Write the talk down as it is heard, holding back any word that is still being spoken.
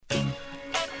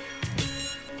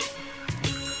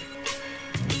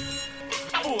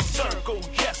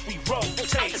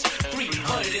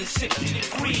360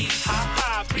 degrees.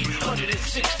 High,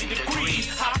 360 degrees.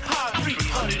 High,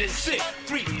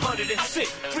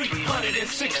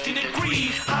 360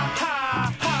 degrees.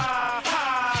 High.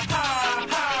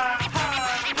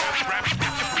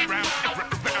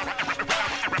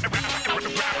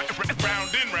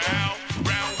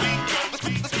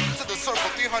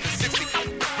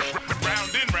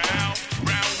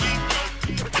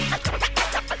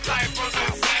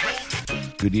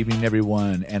 Good evening,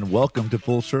 everyone, and welcome to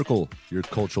Full Circle, your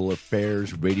cultural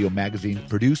affairs radio magazine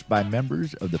produced by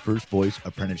members of the First Voice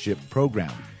Apprenticeship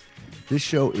program. This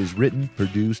show is written,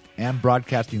 produced, and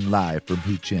broadcasting live from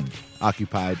Ho Chi Minh,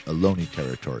 occupied Ohlone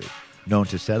territory, known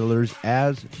to settlers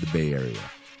as the Bay Area.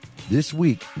 This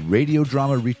week, radio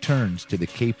drama returns to the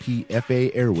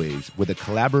KPFA airwaves with a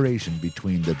collaboration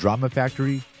between the Drama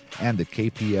Factory and the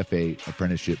KPFA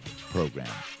Apprenticeship program.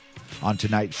 On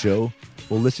tonight's show,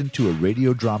 we'll listen to a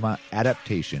radio drama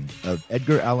adaptation of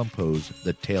Edgar Allan Poe's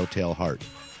The Telltale Heart,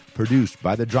 produced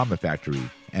by the Drama Factory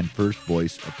and First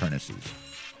Voice Apprentices.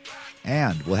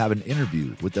 And we'll have an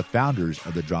interview with the founders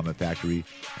of the Drama Factory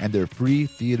and their free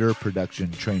theater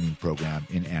production training program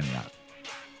in Antioch.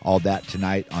 All that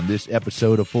tonight on this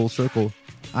episode of Full Circle.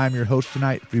 I'm your host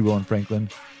tonight, Freewillin Franklin.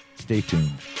 Stay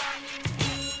tuned.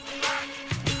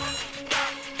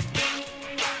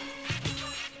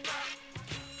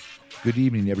 Good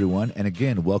evening, everyone, and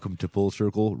again, welcome to Full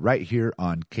Circle right here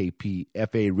on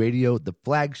KPFA Radio, the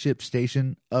flagship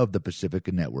station of the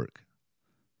Pacifica Network.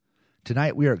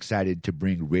 Tonight, we are excited to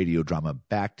bring radio drama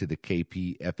back to the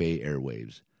KPFA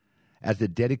airwaves. As the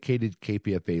dedicated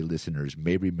KPFA listeners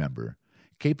may remember,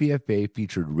 KPFA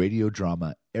featured radio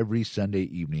drama every Sunday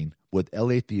evening with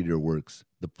LA Theater Works'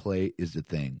 The Play is the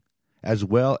Thing, as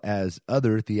well as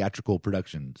other theatrical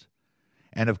productions.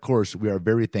 And of course, we are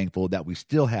very thankful that we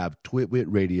still have Twitwit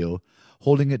Radio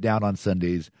holding it down on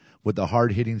Sundays with the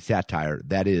hard-hitting satire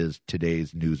that is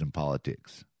today's news and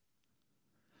politics.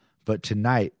 But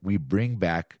tonight, we bring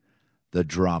back the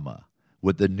drama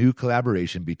with the new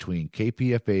collaboration between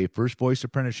KPFA First Voice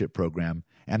Apprenticeship Program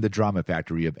and the Drama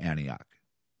Factory of Antioch.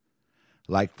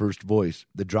 Like First Voice,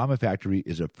 the Drama Factory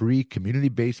is a free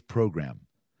community-based program.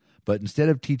 But instead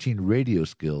of teaching radio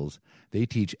skills, they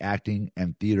teach acting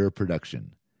and theater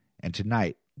production. And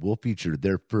tonight, we'll feature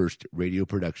their first radio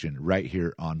production right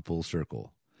here on Full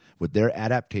Circle with their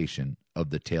adaptation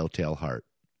of The Telltale Heart.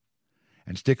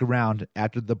 And stick around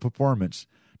after the performance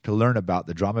to learn about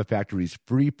the Drama Factory's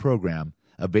free program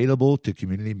available to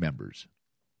community members.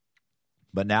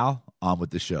 But now, on with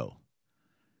the show.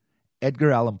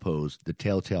 Edgar Allan Poe's The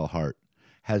Telltale Heart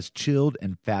has chilled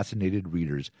and fascinated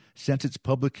readers since its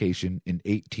publication in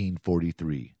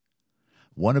 1843.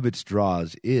 One of its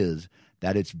draws is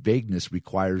that its vagueness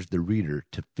requires the reader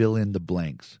to fill in the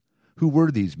blanks. Who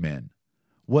were these men?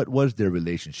 What was their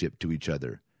relationship to each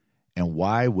other? And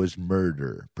why was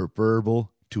murder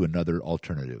preferable to another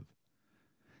alternative?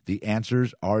 The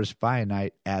answers are as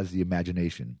finite as the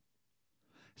imagination.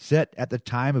 Set at the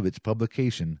time of its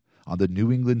publication on the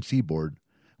New England seaboard,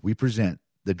 we present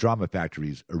the Drama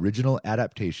Factory's original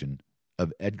adaptation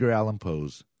of Edgar Allan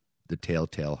Poe's The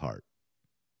Telltale Heart.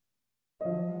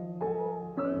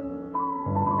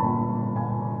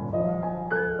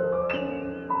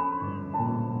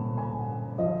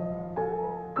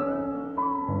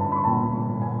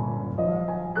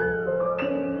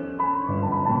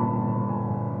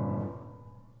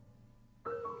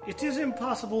 It is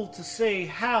impossible to say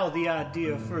how the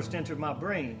idea first entered my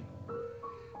brain.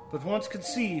 But once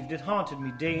conceived, it haunted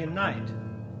me day and night.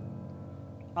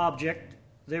 Object,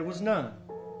 there was none.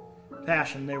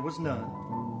 Passion, there was none.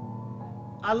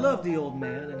 I loved the old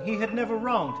man, and he had never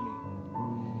wronged me.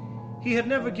 He had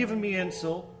never given me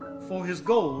insult. For his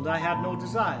gold I had no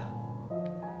desire.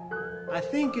 I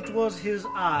think it was his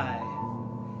eye.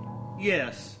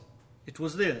 Yes, it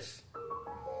was this.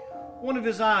 One of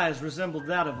his eyes resembled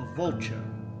that of a vulture,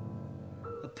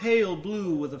 a pale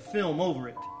blue with a film over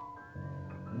it.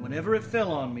 Whenever it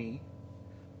fell on me,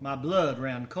 my blood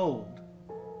ran cold.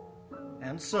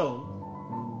 And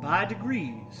so, by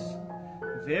degrees,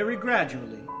 very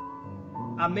gradually,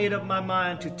 I made up my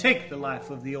mind to take the life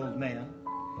of the old man,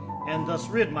 and thus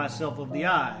rid myself of the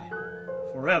eye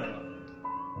forever.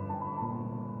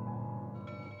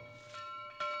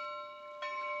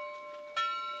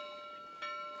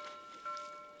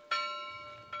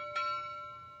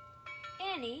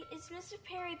 Annie, is Mr.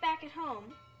 Perry back at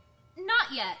home?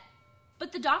 Not yet,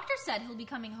 but the doctor said he'll be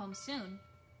coming home soon.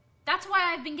 That's why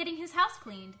I've been getting his house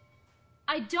cleaned.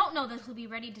 I don't know that he'll be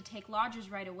ready to take lodgers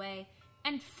right away,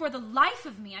 and for the life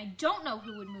of me, I don't know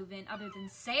who would move in other than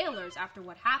sailors after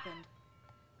what happened.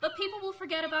 But people will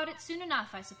forget about it soon enough,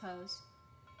 I suppose.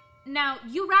 Now,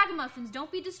 you ragamuffins,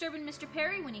 don't be disturbing Mr.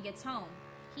 Perry when he gets home.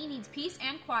 He needs peace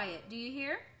and quiet, do you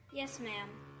hear? Yes, ma'am.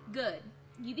 Good.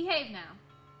 You behave now.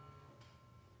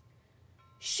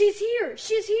 She's here!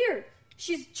 She's here!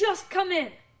 She's just come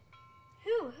in.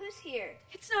 Who? Who's here?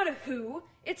 It's not a who,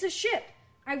 it's a ship.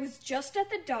 I was just at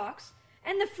the docks,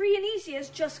 and the Free and Easy has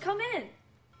just come in.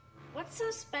 What's so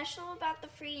special about the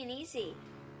Free and Easy?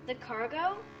 The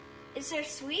cargo? Is there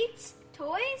sweets?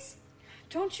 Toys?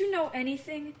 Don't you know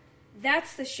anything?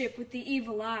 That's the ship with the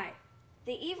evil eye.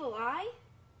 The evil eye?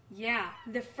 Yeah,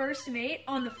 the first mate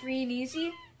on the Free and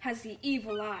Easy has the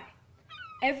evil eye.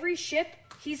 Every ship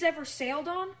he's ever sailed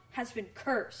on has been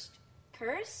cursed.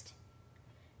 Cursed?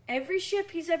 Every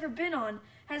ship he's ever been on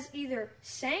has either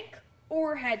sank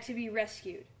or had to be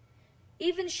rescued.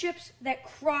 Even ships that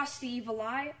cross the evil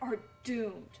eye are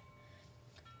doomed.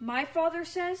 My father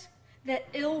says that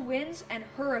ill winds and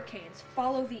hurricanes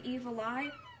follow the evil eye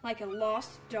like a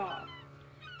lost dog.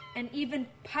 And even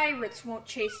pirates won't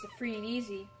chase the Free and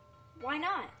Easy. Why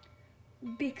not?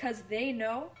 Because they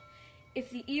know if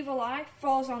the evil eye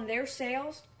falls on their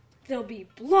sails, they'll be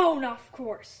blown off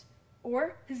course,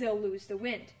 or they'll lose the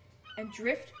wind and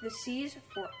drift the seas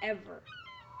forever.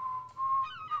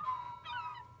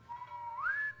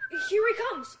 Here he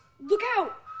comes! Look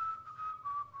out!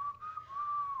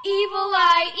 Evil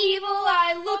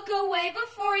eye, look away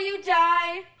before you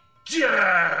die. Yeah!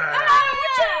 Ah,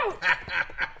 watch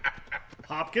out!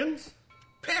 Hopkins?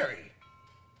 Perry,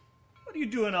 What are you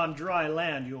doing on dry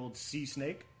land, you old sea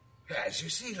snake? as you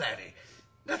see, laddie,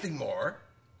 nothing more.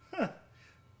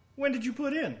 When did you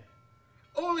put in?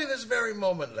 Only this very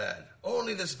moment, lad.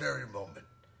 Only this very moment.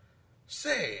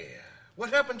 Say, what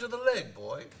happened to the leg,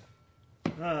 boy?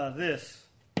 This.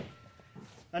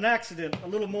 An accident a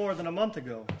little more than a month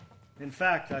ago. In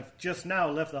fact, I've just now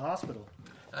left the hospital.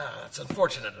 That's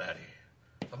unfortunate, laddie.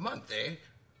 A month, eh?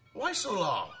 Why so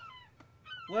long?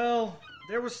 Well,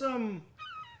 there were some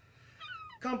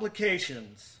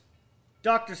complications.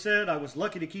 Doctor said I was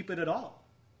lucky to keep it at all.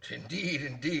 Indeed,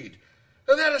 indeed.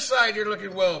 Well, that aside, you're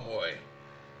looking well, boy.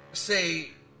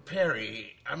 Say,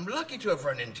 Perry, I'm lucky to have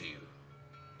run into you.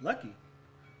 Lucky?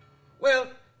 Well,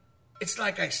 it's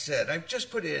like I said, I've just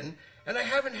put in, and I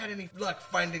haven't had any luck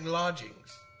finding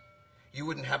lodgings. You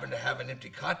wouldn't happen to have an empty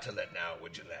cot to let now,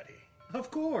 would you, laddie?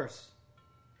 Of course.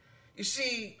 You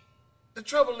see, the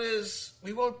trouble is,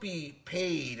 we won't be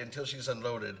paid until she's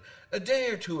unloaded. A day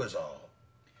or two is all.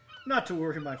 Not to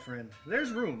worry, my friend.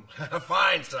 There's room.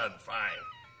 Fine, son, fine.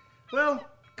 Well,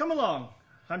 come along.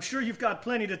 I'm sure you've got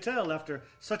plenty to tell after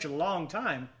such a long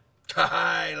time.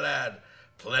 Aye, lad,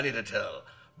 plenty to tell.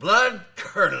 Blood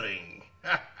curdling.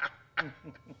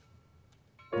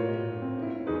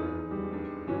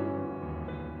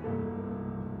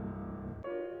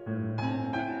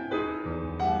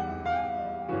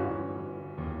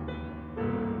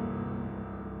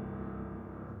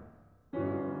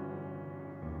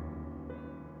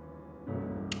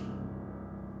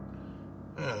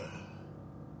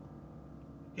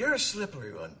 You're a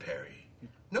slippery one, Perry.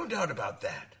 No doubt about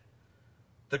that.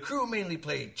 The crew mainly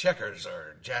played checkers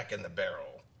or Jack in the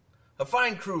Barrel. A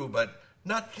fine crew, but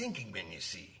not thinking men, you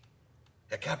see.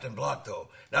 Captain Block, though,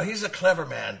 now he's a clever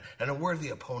man and a worthy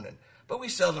opponent, but we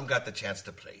seldom got the chance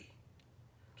to play.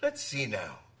 Let's see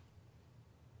now.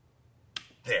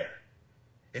 There.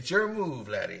 It's your move,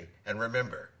 laddie, and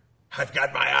remember, I've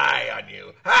got my eye on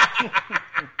you.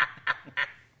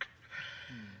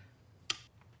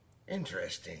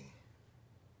 Interesting.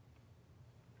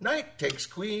 Knight takes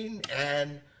queen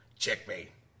and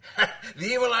checkmate. The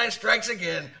evil eye strikes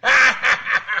again.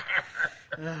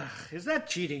 Is that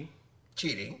cheating?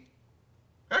 Cheating?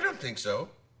 I don't think so.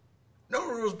 No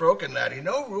rules broken, laddie.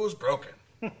 No rules broken.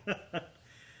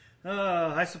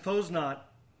 I suppose not.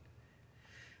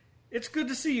 It's good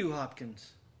to see you,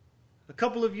 Hopkins. A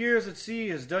couple of years at sea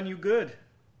has done you good.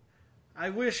 I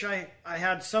wish I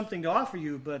had something to offer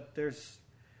you, but there's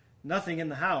nothing in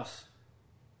the house.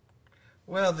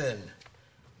 Well then,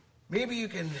 maybe you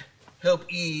can help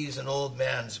ease an old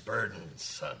man's burdens,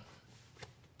 son.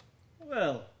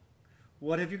 Well,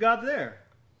 what have you got there?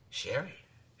 Sherry.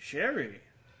 Sherry?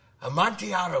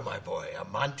 Amontillado, my boy,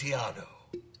 Amontillado.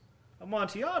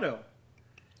 Amontillado?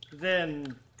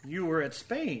 Then you were at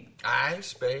Spain. Aye,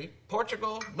 Spain,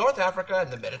 Portugal, North Africa,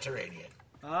 and the Mediterranean.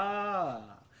 Ah,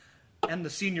 and the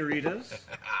senoritas?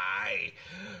 Aye.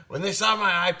 When they saw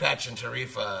my eye patch in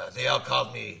Tarifa, they all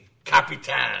called me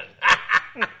Capitan.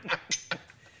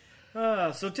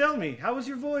 So tell me, how was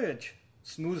your voyage?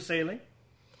 Smooth sailing?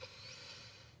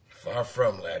 Far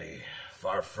from, laddie,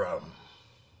 far from.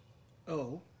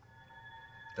 Oh?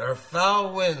 There are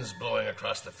foul winds blowing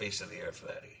across the face of the earth,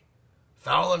 laddie.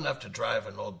 Foul enough to drive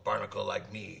an old barnacle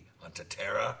like me onto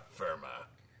terra firma.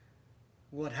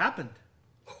 What happened?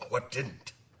 What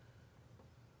didn't?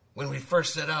 When we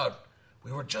first set out,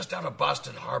 we were just out of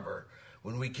Boston Harbor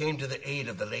when we came to the aid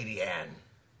of the Lady Anne.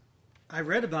 I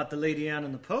read about the Lady Anne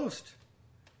in the Post.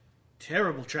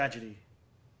 Terrible tragedy.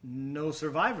 No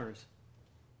survivors.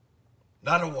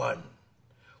 Not a one.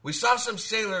 We saw some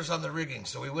sailors on the rigging,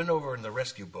 so we went over in the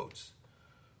rescue boats.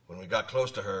 When we got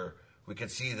close to her, we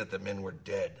could see that the men were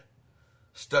dead,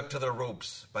 stuck to the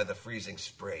ropes by the freezing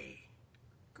spray.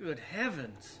 Good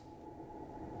heavens.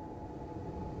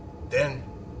 Then,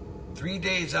 3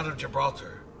 days out of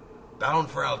Gibraltar, bound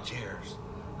for Algiers,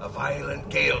 a violent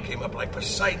gale came up like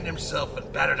Poseidon himself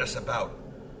and battered us about.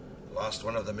 Lost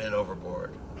one of the men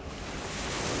overboard.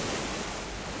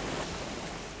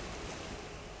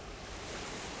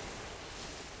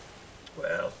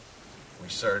 Well, we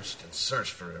searched and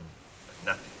searched for him, but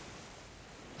nothing.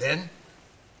 Then,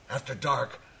 after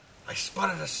dark, I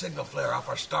spotted a signal flare off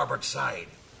our starboard side.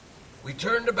 We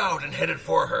turned about and headed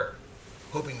for her,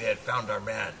 hoping they had found our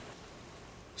man.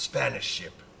 Spanish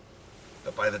ship.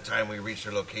 But by the time we reached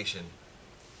her location,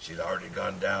 she'd already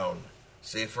gone down,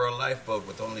 save for a lifeboat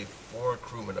with only 4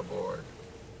 crewmen aboard.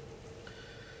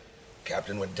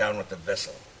 Captain went down with the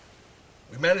vessel.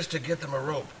 We managed to get them a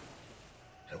rope,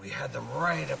 and we had them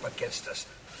right up against us,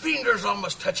 fingers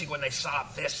almost touching when they saw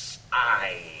this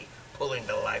eye pulling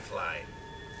the lifeline.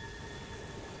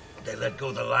 They let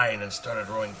go the line and started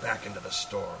rowing back into the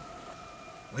storm.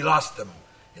 We lost them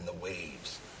in the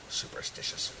waves,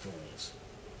 superstitious fools.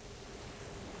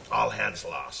 All hands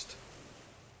lost.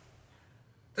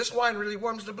 This wine really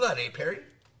warms the blood, eh, Perry?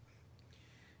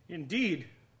 Indeed.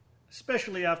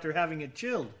 Especially after having it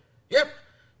chilled. Yep,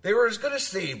 they were as good as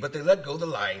saved, but they let go the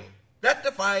line. That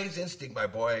defies instinct, my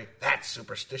boy. That's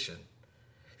superstition.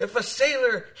 If a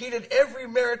sailor heeded every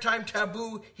maritime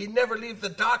taboo, he'd never leave the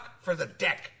dock for the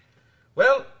deck.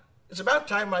 Well, it's about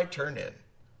time I turn in.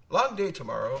 Long day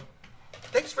tomorrow.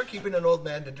 Thanks for keeping an old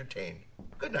man entertained.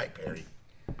 Good night, Perry.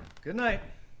 Good night.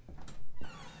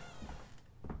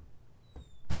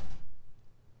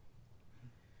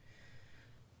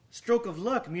 Stroke of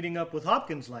luck meeting up with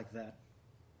Hopkins like that.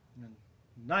 And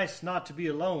nice not to be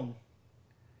alone.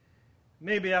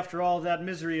 Maybe after all that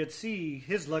misery at sea,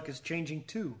 his luck is changing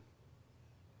too.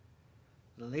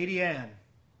 The Lady Anne.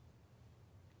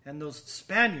 And those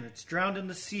Spaniards drowned in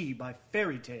the sea by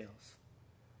fairy tales.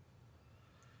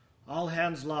 All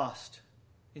hands lost.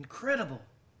 Incredible.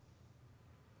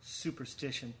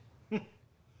 Superstition.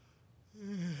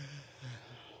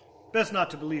 Best not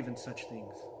to believe in such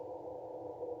things.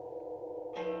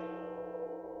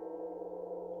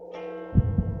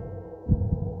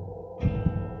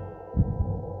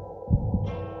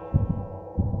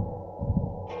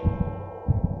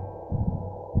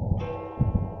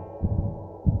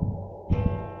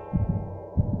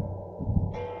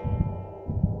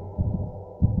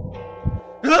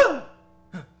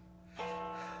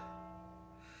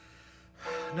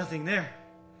 Nothing there.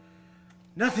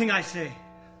 Nothing, I say.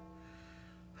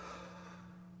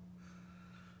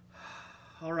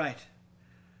 All right.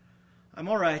 I'm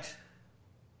all right.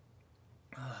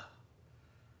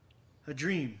 A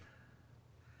dream.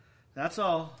 That's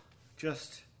all.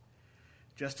 Just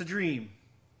a dream.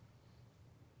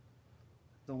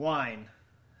 The wine.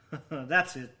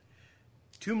 That's it.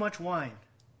 Too much wine.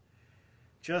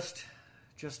 Just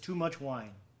too much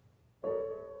wine.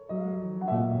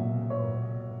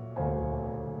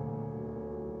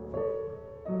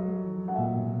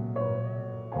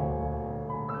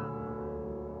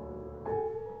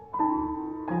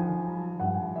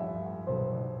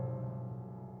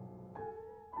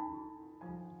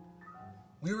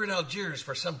 We were in Algiers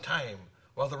for some time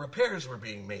while the repairs were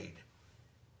being made.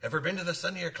 Ever been to the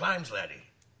sunnier climes, laddie?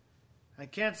 I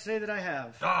can't say that I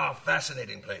have. Ah,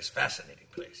 fascinating place, fascinating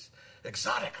place.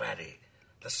 Exotic, laddie.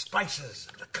 The spices,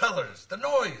 the colors, the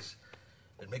noise.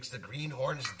 It makes the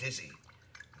greenhorns dizzy.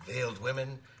 Veiled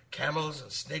women, camels,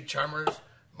 and snake charmers,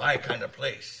 my kind of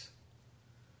place.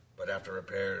 But after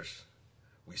repairs,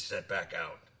 we set back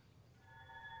out.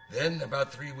 Then,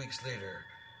 about 3 weeks later,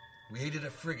 we aided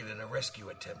a frigate in a rescue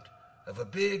attempt of a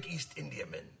big East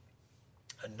Indiaman,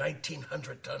 a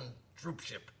 1,900-ton troop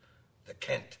ship, the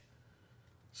Kent.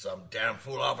 Some damn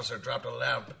fool officer dropped a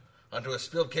lamp onto a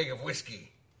spilled keg of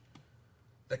whiskey.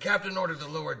 The captain ordered the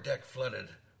lower deck flooded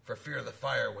for fear the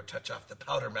fire would touch off the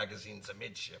powder magazines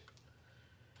amidship.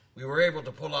 We were able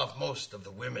to pull off most of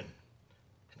the women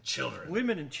and children.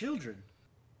 Women and children?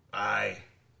 Aye.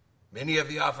 Many of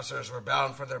the officers were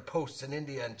bound for their posts in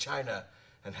India and China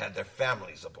and had their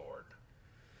families aboard.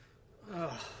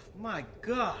 Oh, my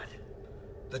God.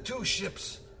 The two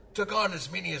ships took on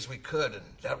as many as we could, and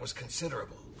that was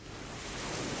considerable.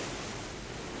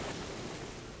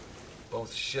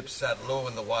 Both ships sat low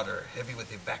in the water, heavy with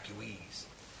evacuees.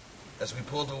 As we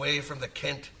pulled away from the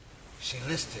Kent, she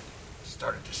listed,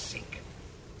 started to sink.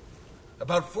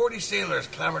 About 40 sailors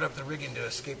clambered up the rigging to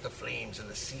escape the flames in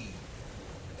the sea.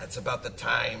 And that's about the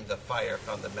time the fire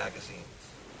found the magazines.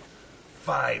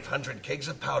 500 kegs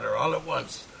of powder all at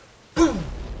once. Boom!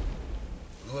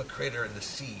 Blew a crater in the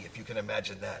sea, if you can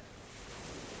imagine that.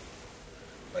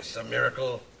 By some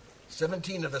miracle,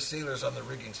 17 of the sailors on the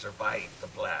rigging survived the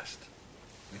blast.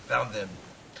 We found them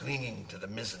clinging to the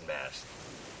mizzenmast.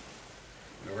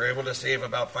 We were able to save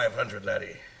about 500,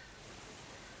 laddie.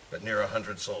 But near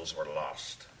 100 souls were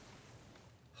lost.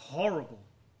 Horrible.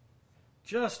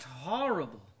 Just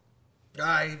horrible.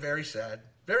 Aye, very sad.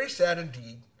 Very sad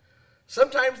indeed.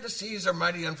 Sometimes the seas are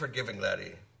mighty unforgiving,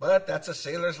 laddie. But that's a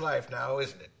sailor's life now,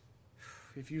 isn't it?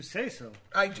 If you say so.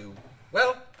 I do.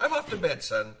 Well, I'm off to bed,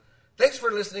 son. Thanks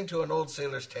for listening to an old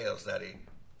sailor's tales, laddie.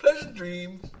 Pleasant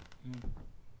dreams.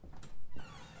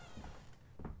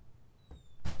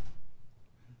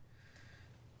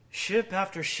 Ship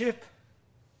after ship.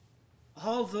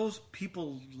 All those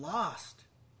people lost.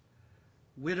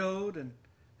 Widowed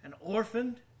and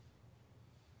orphaned.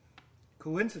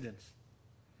 Coincidence.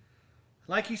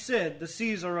 Like he said, the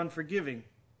seas are unforgiving.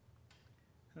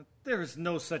 There is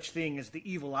no such thing as the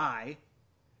evil eye.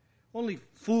 Only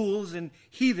fools and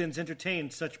heathens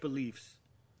entertain such beliefs.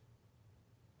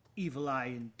 Evil eye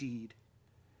indeed.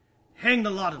 Hang the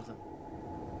lot of them.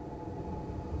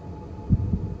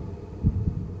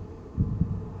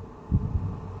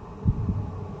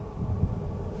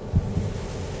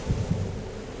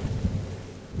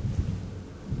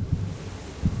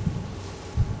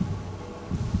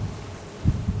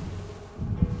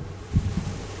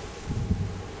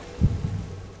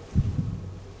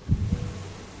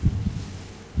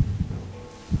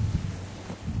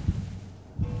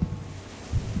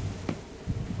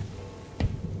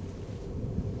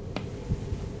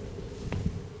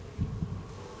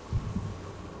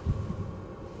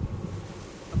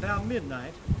 About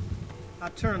midnight, I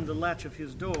turned the latch of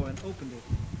his door and opened it,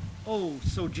 oh,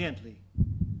 so gently.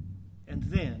 And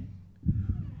then,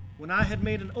 when I had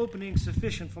made an opening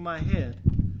sufficient for my head,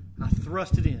 I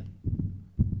thrust it in.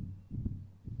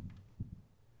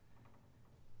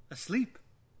 Asleep.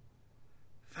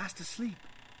 Fast asleep.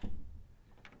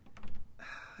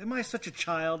 Am I such a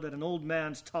child that an old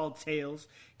man's tall tales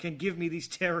can give me these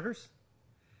terrors?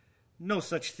 No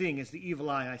such thing as the evil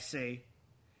eye, I say.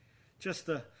 Just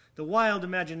the wild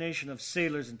imagination of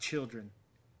sailors and children.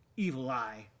 Evil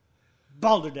eye.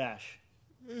 Balderdash.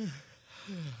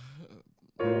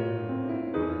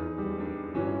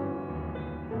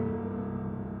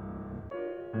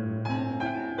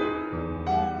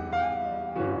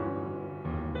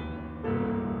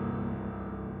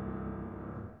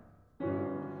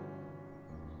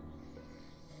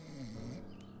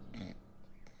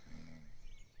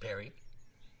 Perry?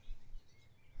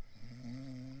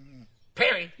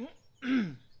 Perry!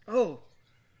 Oh.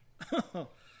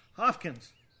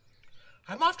 Hopkins.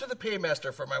 I'm off to the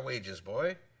paymaster for my wages,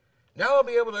 boy. Now I'll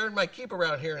be able to earn my keep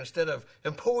around here instead of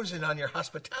imposing on your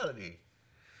hospitality.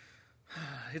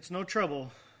 It's no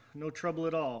trouble. No trouble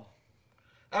at all.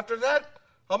 After that,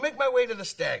 I'll make my way to the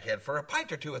Staghead for a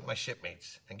pint or two with my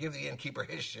shipmates and give the innkeeper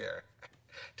his share.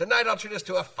 Tonight I'll treat us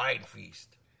to a fine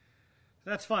feast.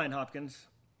 That's fine, Hopkins.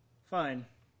 Fine.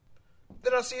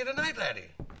 Then I'll see you tonight,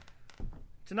 laddie.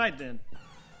 Tonight, then.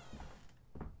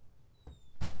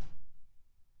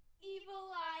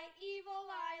 Evil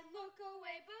eye, look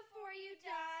away before you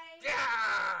die.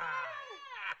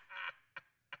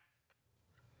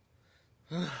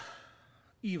 Yeah!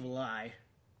 Evil eye.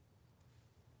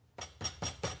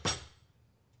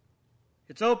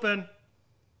 It's open.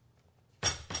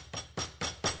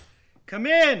 Come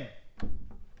in.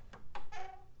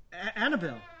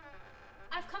 Annabelle.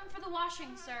 I've come for the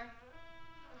washing, sir.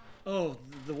 Oh,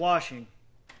 the washing.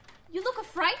 You look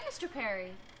affrighted, Mr.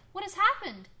 Perry. What has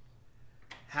happened?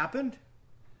 Happened?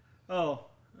 Oh,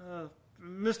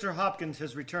 Mr. Hopkins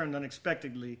has returned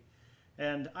unexpectedly,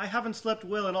 and I haven't slept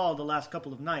well at all the last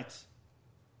couple of nights.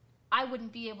 I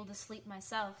wouldn't be able to sleep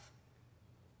myself.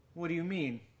 What do you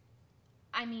mean?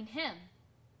 I mean him.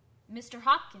 Mr.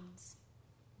 Hopkins.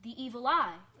 The evil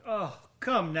eye. Oh,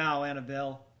 come now,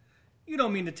 Annabelle. You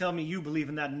don't mean to tell me you believe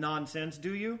in that nonsense,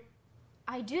 do you?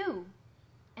 I do.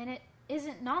 And it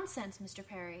isn't nonsense, Mr.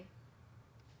 Perry.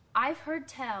 I've heard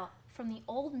tell from the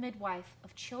old midwife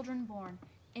of children born,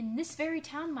 in this very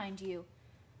town, mind you,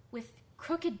 with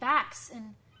crooked backs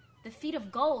and the feet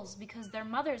of gulls because their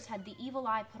mothers had the evil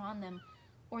eye put on them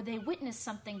or they witnessed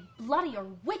something bloody or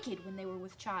wicked when they were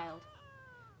with child.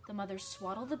 The mothers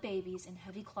swaddle the babies in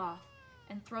heavy cloth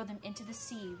and throw them into the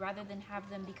sea rather than have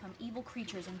them become evil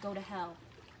creatures and go to hell.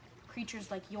 Creatures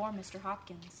like your Mr.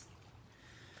 Hopkins.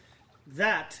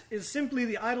 That is simply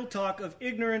the idle talk of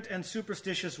ignorant and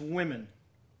superstitious women.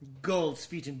 Gull's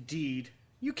feet indeed.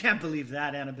 You can't believe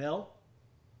that, Annabelle.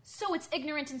 So it's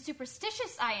ignorant and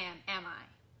superstitious I am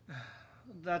I?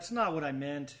 That's not what I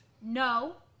meant.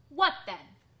 No? What then?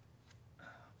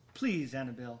 Please,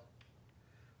 Annabelle.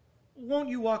 Won't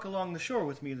you walk along the shore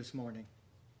with me this morning?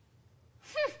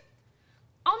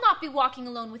 I'll not be walking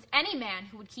alone with any man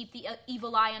who would keep the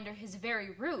evil eye under his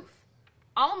very roof.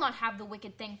 I'll not have the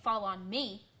wicked thing fall on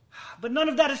me. But none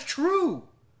of that is true.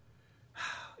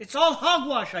 It's all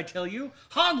hogwash, I tell you.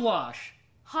 Hogwash.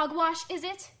 Hogwash, is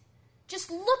it?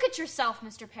 Just look at yourself,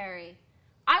 Mr. Perry.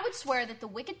 I would swear that the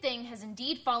wicked thing has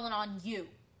indeed fallen on you.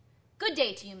 Good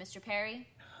day to you, Mr. Perry.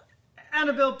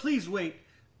 Annabelle, please wait.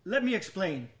 Let me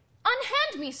explain.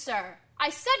 Unhand me, sir. I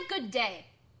said good day.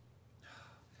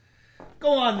 Go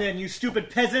on then, you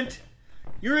stupid peasant.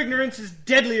 Your ignorance is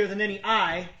deadlier than any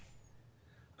eye.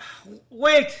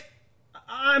 Wait!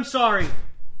 I'm sorry.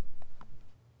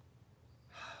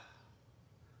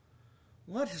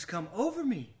 What has come over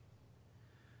me?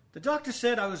 The doctor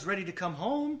said I was ready to come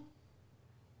home.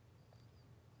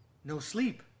 No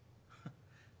sleep.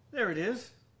 There it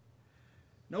is.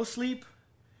 No sleep,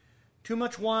 too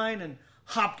much wine, and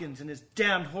Hopkins and his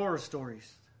damned horror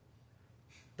stories.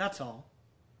 That's all.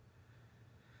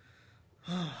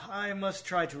 I must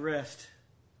try to rest.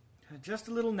 Just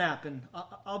a little nap, and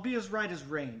I'll be as right as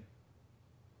rain.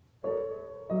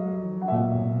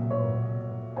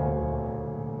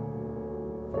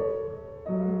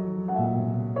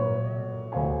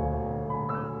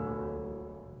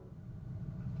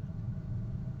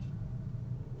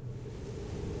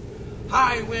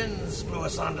 High winds blew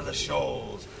us onto the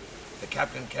shoals. The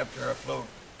captain kept her afloat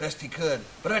best he could,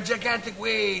 but a gigantic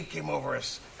wave came over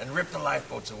us and ripped the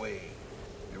lifeboats away.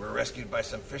 We were rescued by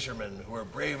some fishermen who were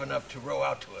brave enough to row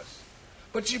out to us.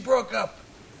 But she broke up,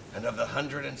 and of the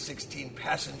 116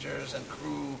 passengers and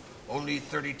crew, only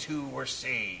 32 were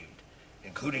saved,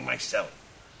 including myself.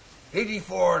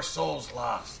 84 souls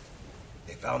lost.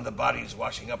 They found the bodies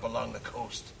washing up along the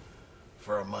coast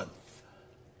for a month.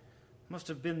 Must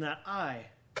have been that eye.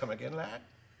 Come again, lad?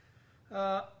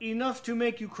 Enough to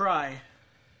make you cry.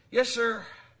 Yes, sir.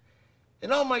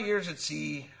 In all my years at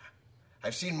sea,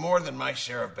 I've seen more than my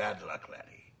share of bad luck,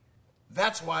 laddie.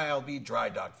 That's why I'll be dry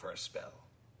docked for a spell.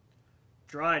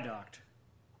 Dry docked?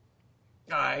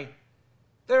 Aye.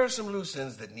 There are some loose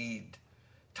ends that need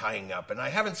tying up, and I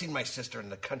haven't seen my sister in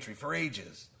the country for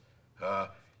ages.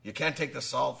 You can't take the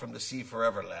salt from the sea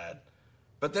forever, lad.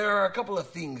 But there are a couple of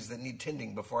things that need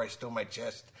tending before I stow my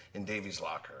chest in Davy's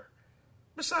locker.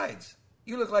 Besides,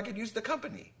 you look like it used the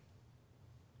company.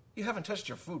 You haven't touched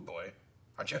your food, boy.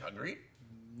 Aren't you hungry?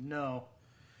 No.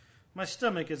 My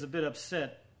stomach is a bit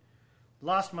upset.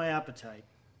 Lost my appetite.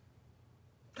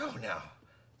 Oh, now.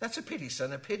 That's a pity,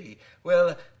 son, a pity.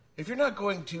 Well, if you're not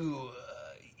going to...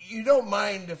 you don't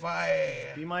mind if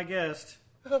I... Be my guest.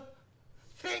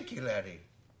 Thank you, laddie.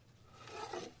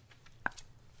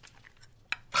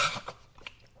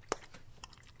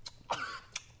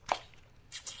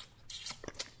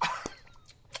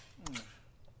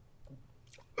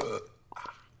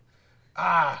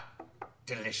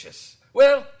 Delicious.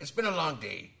 Well, it's been a long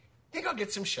day. Think I'll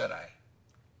get some shut-eye.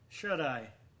 Shut-eye?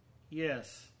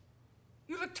 Yes.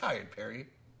 You look tired, Perry.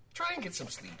 Try and get some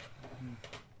sleep.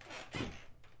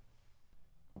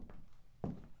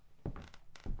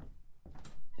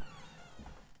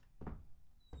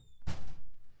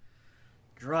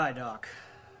 Dry dock.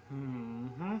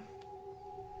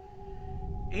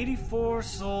 84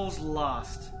 souls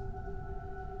lost.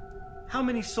 How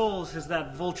many souls has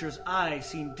that vulture's eye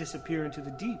seen disappear into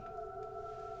the deep?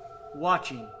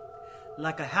 Watching,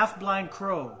 like a half-blind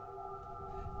crow,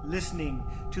 listening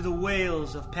to the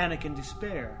wails of panic and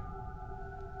despair.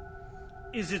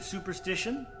 Is it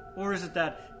superstition, or is it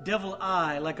that devil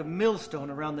eye like a millstone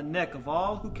around the neck of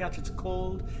all who catch its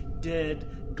cold, dead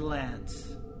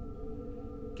glance?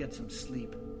 Get some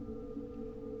sleep.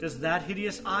 Does that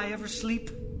hideous eye ever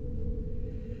sleep?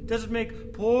 Does it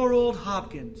make poor old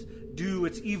Hopkins do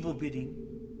its evil bidding,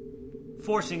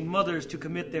 forcing mothers to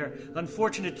commit their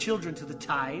unfortunate children to the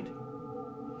tide?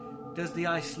 Does the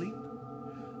eye sleep?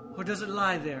 Or does it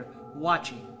lie there,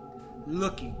 watching,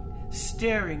 looking,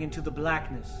 staring into the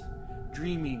blackness,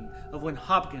 dreaming of when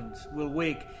Hopkins will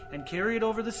wake and carry it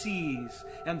over the seas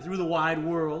and through the wide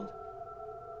world?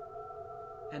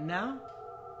 And now,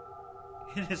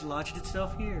 it has lodged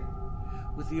itself here,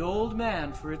 with the old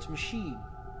man for its machine.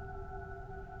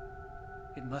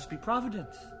 It must be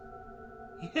Providence.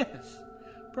 Yes,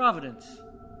 Providence.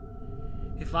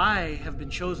 If I have been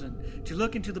chosen to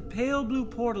look into the pale blue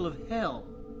portal of hell,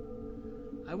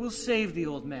 I will save the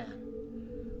old man,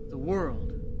 the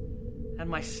world, and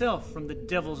myself from the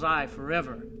devil's eye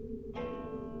forever.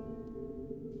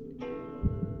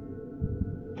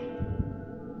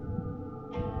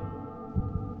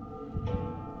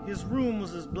 His room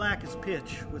was as black as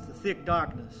pitch with the thick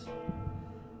darkness,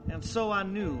 and so I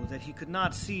knew that he could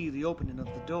not see the opening of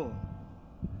the door.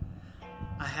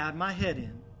 I had my head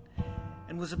in,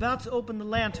 and was about to open the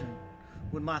lantern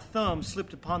when my thumb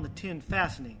slipped upon the tin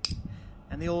fastening,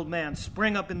 and the old man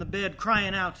sprang up in the bed,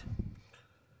 crying out,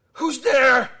 Who's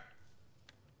there?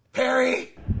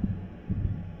 Perry?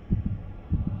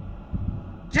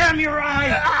 "Damn your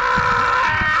eye!"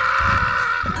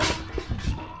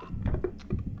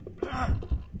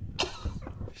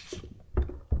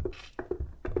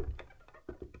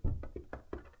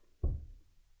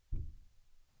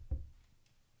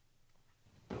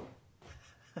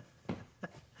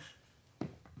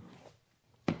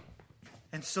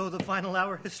 And so the final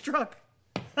hour has struck.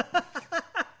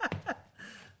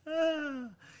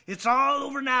 It's all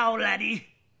over now, laddie.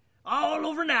 All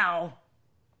over now.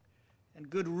 And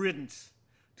good riddance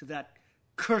to that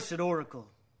cursed oracle.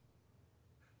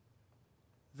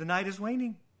 The night is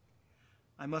waning.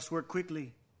 I must work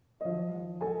quickly.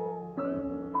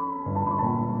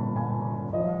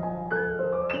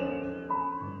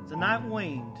 The night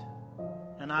waned,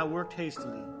 and I worked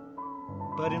hastily,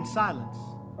 but in silence.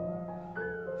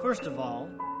 First of all,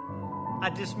 I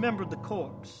dismembered the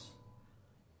corpse.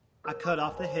 I cut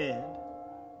off the head,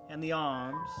 and the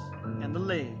arms, and the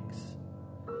legs.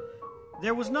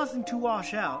 There was nothing to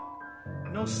wash out,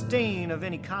 no stain of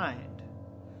any kind,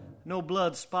 no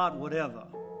blood spot whatever.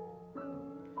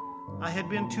 I had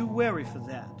been too wary for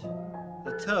that.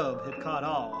 The tub had caught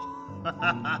all.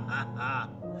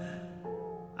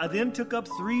 I then took up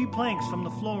 3 planks from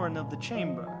the flooring of the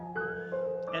chamber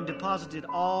and deposited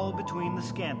all between the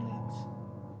scantlings.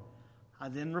 I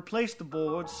then replaced the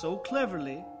boards so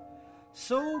cleverly,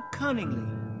 so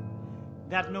cunningly,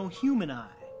 that no human eye,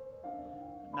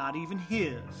 not even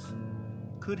his,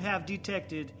 could have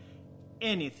detected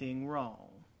anything wrong.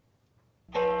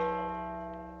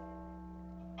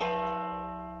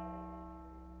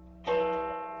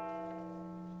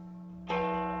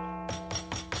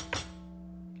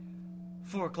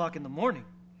 4 o'clock in the morning.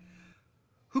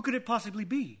 Who could it possibly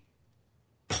be?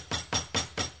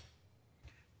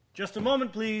 Just a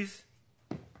moment, please.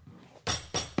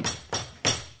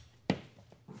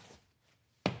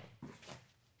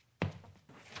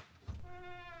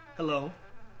 Hello?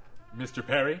 Mr.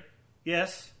 Perry?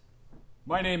 Yes?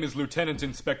 My name is Lieutenant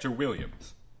Inspector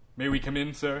Williams. May we come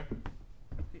in, sir?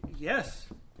 Yes.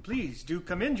 Please, do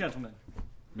come in, gentlemen.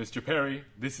 Mr. Perry,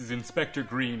 this is Inspector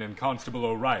Green and Constable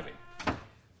O'Reilly.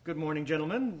 Good morning,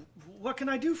 gentlemen. What can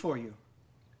I do for you?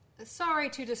 Sorry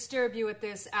to disturb you at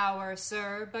this hour,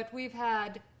 sir, but we've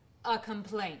had a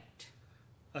complaint.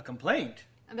 A complaint?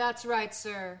 That's right,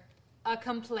 sir. A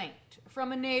complaint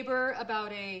from a neighbor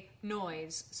about a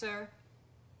noise, sir.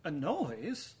 A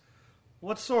noise?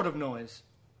 What sort of noise?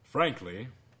 Frankly,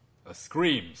 a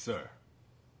scream, sir.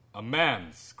 A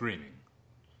man screaming.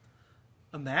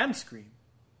 A man scream?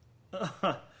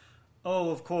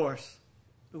 Oh, of course.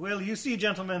 Well, you see,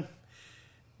 gentlemen,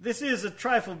 this is a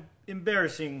trifle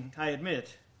embarrassing, I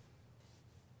admit.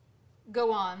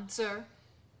 Go on, sir.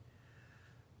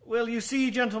 Well, you see,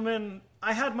 gentlemen,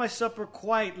 I had my supper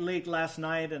quite late last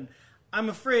night, and I'm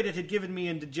afraid it had given me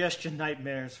indigestion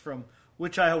nightmares, from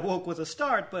which I awoke with a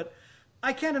start, but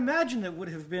I can't imagine it would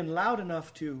have been loud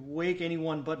enough to wake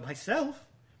anyone but myself.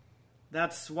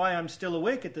 That's why I'm still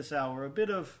awake at this hour. A bit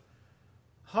of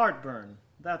heartburn,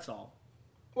 that's all.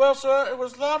 Well, sir, it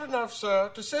was loud enough, sir,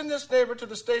 to send this neighbor to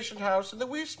the station house in the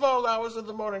wee small hours of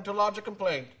the morning to lodge a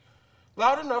complaint.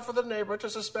 Loud enough for the neighbor to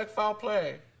suspect foul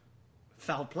play.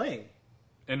 Foul play?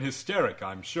 An hysteric,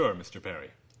 I'm sure, Mr.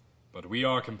 Perry. But we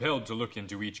are compelled to look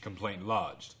into each complaint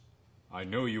lodged. I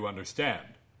know you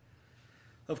understand.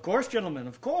 Of course, gentlemen,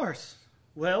 of course.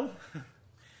 Well,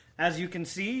 as you can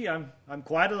see, I'm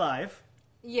quite alive.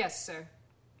 Yes, sir.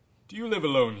 Do you live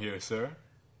alone here, sir?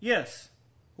 Yes.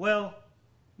 Well,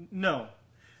 no.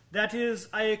 That is,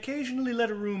 I occasionally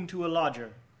let a room to a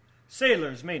lodger.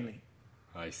 Sailors, mainly.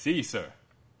 I see, sir.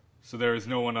 So there is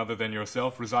no one other than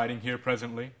yourself residing here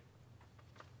presently?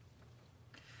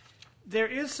 There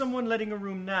is someone letting a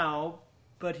room now,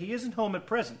 but he isn't home at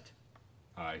present.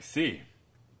 I see.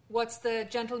 What's the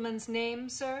gentleman's name,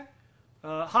 sir?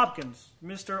 Hopkins.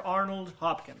 Mr. Arnold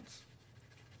Hopkins.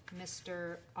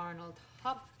 Mr. Arnold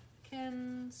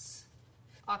Hopkins.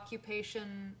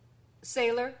 Occupation,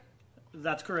 sailor?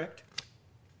 That's correct.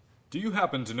 Do you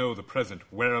happen to know the present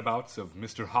whereabouts of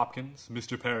Mr. Hopkins,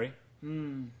 Mr. Perry?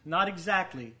 Not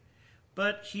exactly.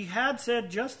 But he had said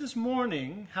just this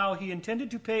morning how he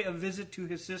intended to pay a visit to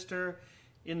his sister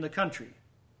in the country.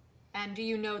 And do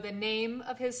you know the name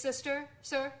of his sister,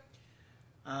 sir?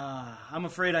 I'm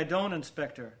afraid I don't,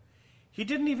 Inspector. He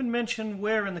didn't even mention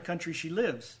where in the country she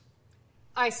lives.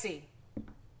 I see.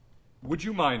 Would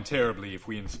you mind terribly if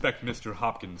we inspect Mr.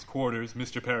 Hopkins' quarters,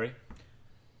 Mr. Perry?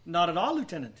 Not at all,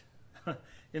 Lieutenant.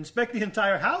 Inspect the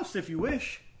entire house if you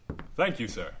wish. Thank you,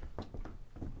 sir.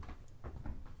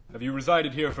 Have you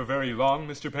resided here for very long,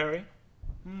 Mr. Perry?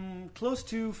 Close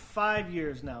to 5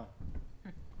 years now.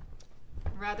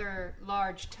 Rather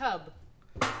large tub.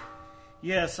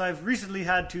 Yes, I've recently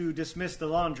had to dismiss the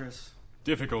laundress.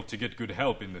 Difficult to get good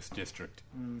help in this district.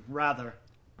 Rather.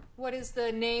 What is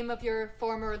the name of your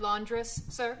former laundress,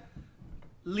 sir?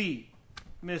 Lee.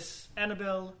 Miss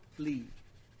Annabelle Lee.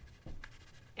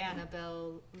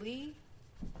 Annabelle Lee?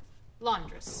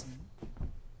 Laundress.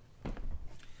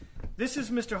 This is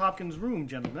Mr. Hopkins' room,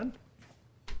 gentlemen.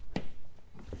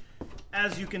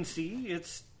 As you can see,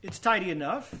 it's tidy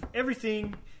enough.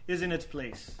 Everything is in its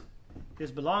place.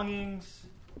 His belongings,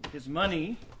 his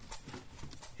money,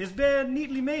 his bed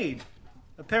neatly made.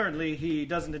 Apparently, he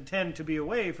doesn't intend to be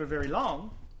away for very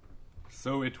long.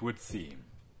 So it would seem.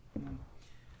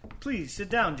 Please, sit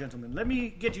down, gentlemen. Let me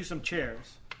get you some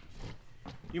chairs.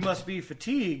 You must be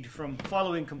fatigued from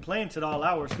following complaints at all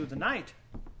hours through the night.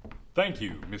 Thank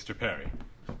you, Mr. Perry.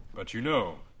 But you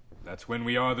know, that's when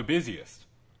we are the busiest.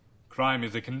 Crime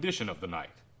is a condition of the night.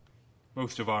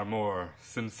 Most of our more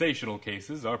sensational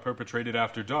cases are perpetrated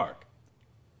after dark.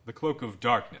 The cloak of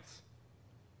darkness.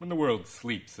 When the world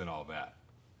sleeps and all that.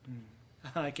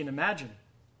 I can imagine.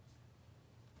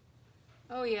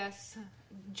 Oh, yes.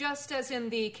 Just as in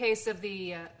the case of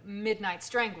the Midnight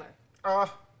Strangler.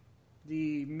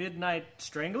 The Midnight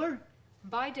Strangler?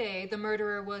 By day, the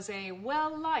murderer was a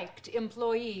well-liked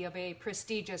employee of a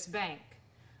prestigious bank.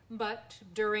 But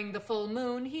during the full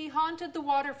moon, he haunted the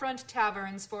waterfront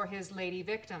taverns for his lady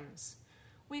victims.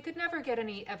 We could never get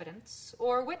any evidence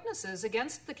or witnesses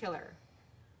against the killer.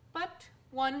 But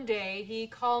one day, he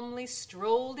calmly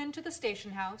strolled into the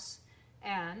station house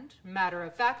and,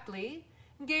 matter-of-factly,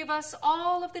 gave us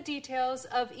all of the details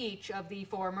of each of the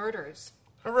 4 murders.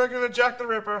 A regular Jack the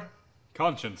Ripper.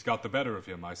 Conscience got the better of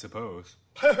him, I suppose.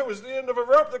 It was the end of a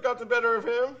rope that got the better of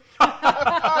him.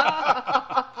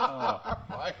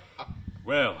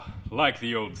 Well, like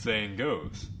the old saying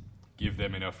goes, give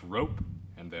them enough rope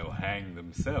and they'll hang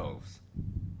themselves.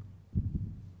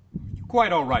 You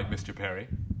quite all right, Mr. Perry?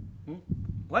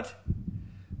 What?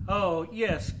 Oh,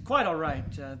 yes, quite all right.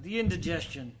 The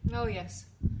indigestion. Oh, yes.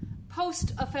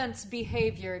 Post-offense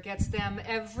behavior gets them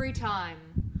every time.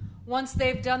 Once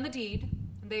they've done the deed,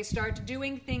 they start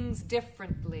doing things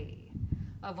differently,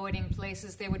 avoiding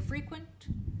places they would frequent,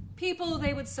 people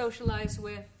they would socialize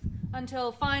with,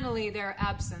 until finally their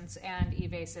absence and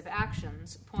evasive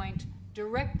actions point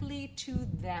directly to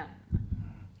them.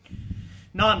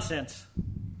 Nonsense.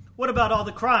 What about all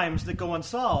the crimes that go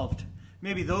unsolved?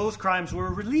 Maybe those crimes were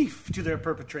a relief to their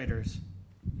perpetrators.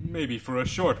 Maybe for a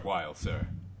short while, sir.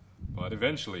 But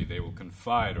eventually they will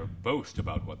confide or boast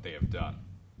about what they have done,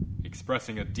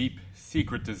 expressing a deep,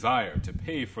 secret desire to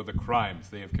pay for the crimes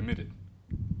they have committed.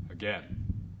 Again,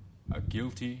 a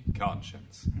guilty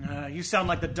conscience. You sound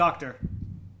like the doctor.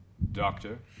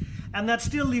 Doctor? And that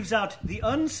still leaves out the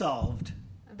unsolved.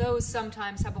 Those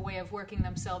sometimes have a way of working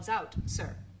themselves out,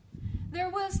 sir. There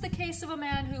was the case of a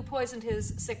man who poisoned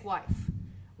his sick wife.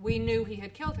 We knew he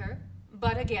had killed her,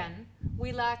 but again,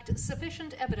 we lacked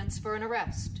sufficient evidence for an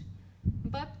arrest.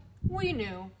 But we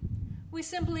knew. We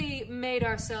simply made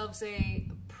ourselves a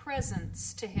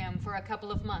presence to him for a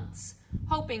couple of months,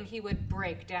 hoping he would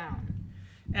break down.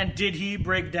 And did he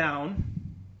break down?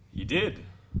 He did,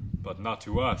 but not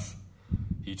to us.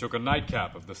 He took a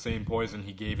nightcap of the same poison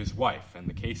he gave his wife, and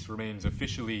the case remains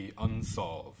officially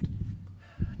unsolved.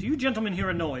 Do you gentlemen hear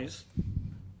a noise?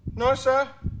 No, sir.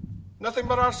 Nothing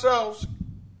but ourselves.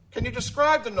 Can you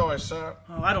describe the noise, sir?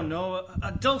 Oh, I don't know.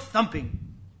 A dull thumping.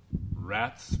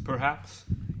 Rats, perhaps?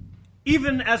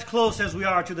 Even as close as we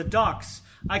are to the docks,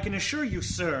 I can assure you,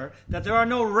 sir, that there are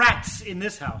no rats in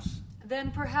this house.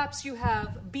 Then perhaps you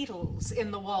have beetles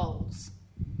in the walls.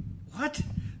 What?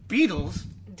 Beetles?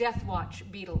 Death Watch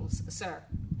beetles, sir.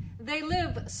 They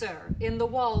live, sir, in the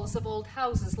walls of old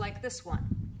houses like this one.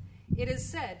 It is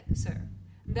said, sir,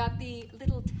 that the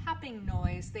little tapping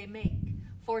noise they make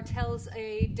foretells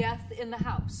a death in the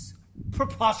house.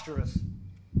 Preposterous.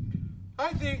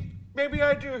 I think maybe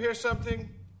I do hear something.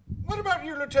 What about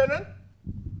you, Lieutenant?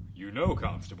 You know,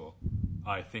 Constable,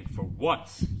 I think for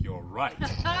once you're right. All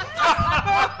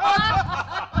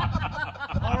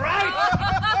right!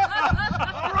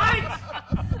 All right!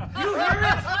 You hear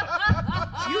it?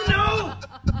 You know?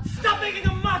 Stop making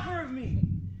a mocker of me!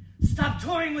 Stop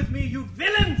toying with me, you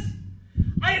villains!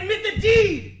 I admit the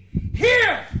deed!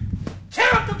 Here!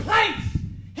 Tear up the plates!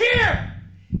 Here!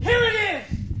 Here it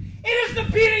is! It is the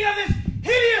beating of this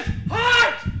hideous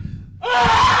heart!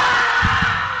 Ah!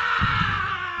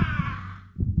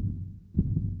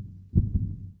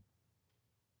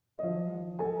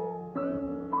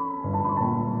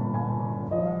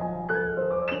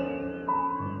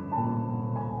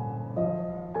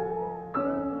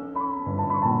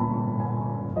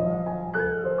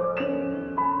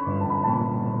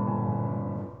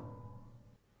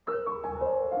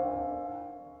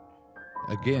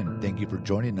 Again, thank you for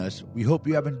joining us. We hope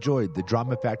you have enjoyed the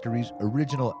Drama Factory's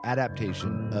original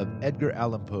adaptation of Edgar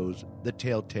Allan Poe's The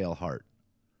Telltale Heart.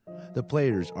 The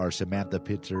players are Samantha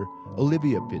Pitzer,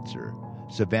 Olivia Pitzer,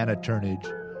 Savannah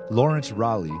Turnage, Lawrence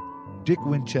Raleigh, Dick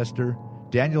Winchester,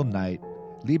 Daniel Knight,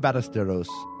 Lee Ballesteros,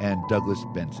 and Douglas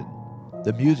Benson.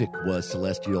 The music was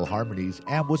Celestial Harmonies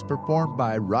and was performed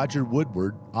by Roger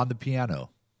Woodward on the piano.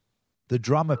 The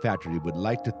Drama Factory would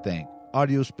like to thank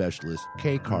audio specialist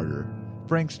Kay Carter,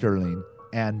 Frank Sterling,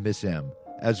 and Miss M,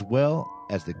 as well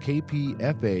as the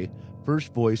KPFA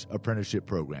First Voice Apprenticeship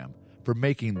Program for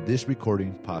making this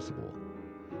recording possible.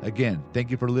 Again, thank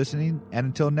you for listening, and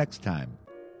until next time,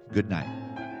 good night.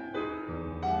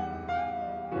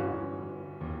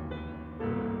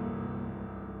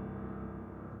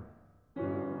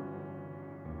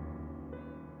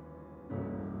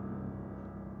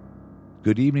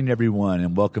 Good evening, everyone,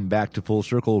 and welcome back to Full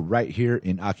Circle right here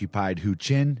in occupied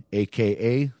Huichin,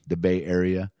 a.k.a. the Bay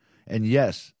Area. And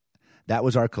yes, that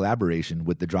was our collaboration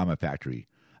with the Drama Factory,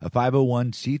 a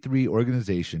 501c3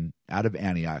 organization out of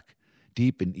Antioch,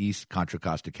 deep in East Contra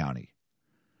Costa County.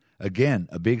 Again,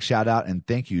 a big shout-out and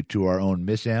thank you to our own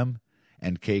Miss M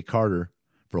and Kay Carter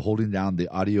for holding down the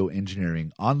audio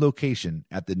engineering on location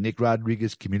at the Nick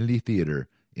Rodriguez Community Theater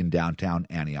in downtown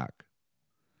Antioch.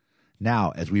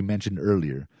 Now, as we mentioned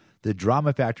earlier, the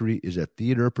Drama Factory is a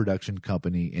theater production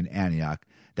company in Antioch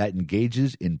that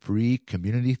engages in free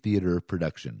community theater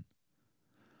production.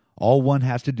 All one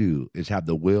has to do is have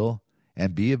the will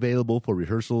and be available for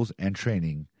rehearsals and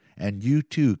training, and you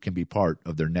too can be part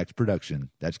of their next production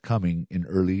that's coming in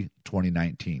early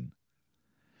 2019.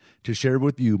 To share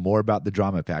with you more about the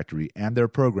Drama Factory and their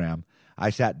program,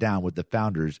 I sat down with the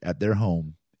founders at their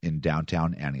home in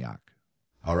downtown Antioch.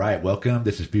 All right, welcome.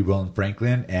 This is Freewillin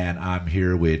Franklin, and I'm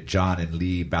here with John and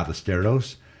Lee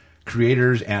Ballesteros,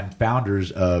 creators and founders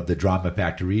of the Drama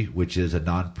Factory, which is a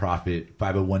nonprofit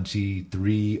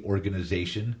 501c3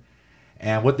 organization.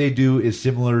 And what they do is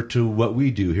similar to what we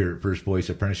do here at First Voice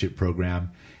Apprenticeship Program,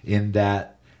 in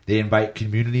that they invite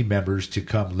community members to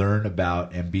come learn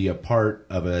about and be a part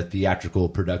of a theatrical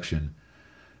production.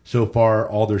 So far,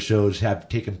 all their shows have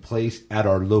taken place at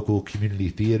our local community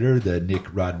theater, the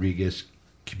Nick Rodriguez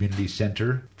Community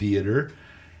Center Theater,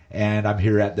 and I'm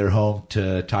here at their home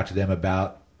to talk to them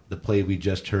about the play we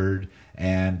just heard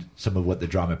and some of what the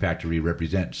Drama Factory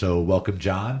represents. So welcome,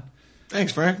 John.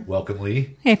 Thanks, Frank. Welcome,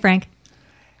 Lee. Hey, Frank.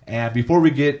 And before we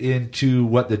get into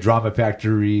what the Drama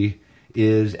Factory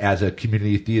is as a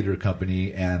community theater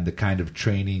company and the kind of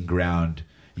training ground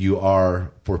you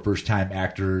are for first-time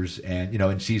actors and,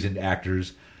 and seasoned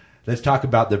actors, let's talk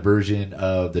about the version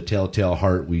of The Telltale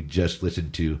Heart we just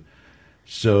listened to.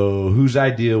 So whose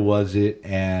idea was it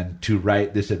and to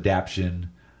write this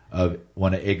adaptation of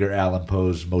one of Edgar Allan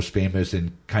Poe's most famous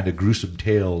and kind of gruesome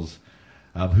tales?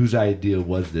 Whose idea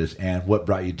was this, and what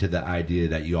brought you to the idea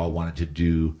that you all wanted to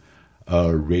do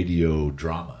a radio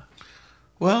drama?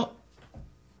 Well,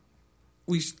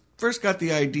 we first got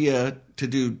the idea to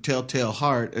do Telltale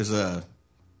Heart as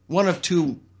one of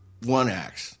two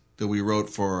one-acts that we wrote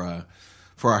for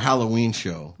our Halloween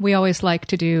show. We always like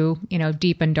to do,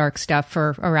 deep and dark stuff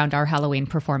for around our Halloween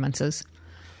performances.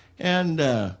 And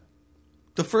the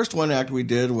first one act we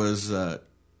did was Guy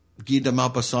de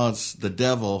Maupassant's The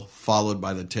Devil, followed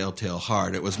by The Telltale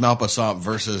Heart. It was Maupassant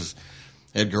versus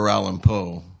Edgar Allan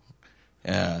Poe,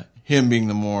 him being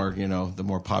the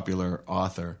more popular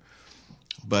author.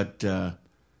 But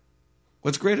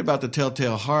what's great about The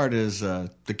Telltale Heart is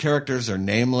the characters are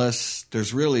nameless.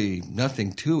 There's really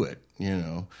nothing to it.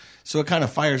 So it kind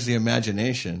of fires the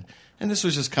imagination. And this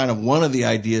was just kind of one of the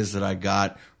ideas that I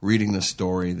got reading the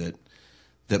story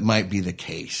that might be the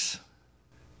case.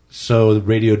 So the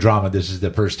radio drama, this is the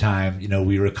first time,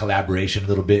 we were a collaboration a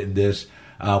little bit in this.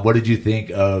 What did you think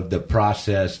of the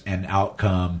process and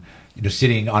outcome,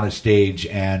 sitting on a stage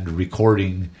and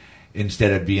recording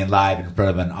instead of being live in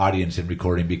front of an audience and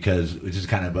recording, because this is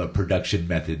kind of a production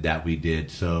method that we did.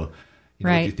 So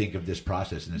what do you think of this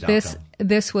process and this outcome?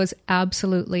 This was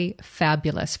absolutely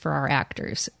fabulous for our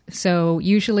actors. So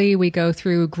usually we go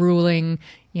through grueling,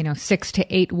 6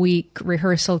 to 8 week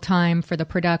rehearsal time for the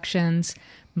productions.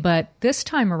 But this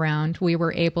time around, we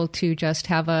were able to just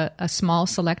have a small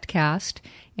select cast,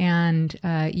 and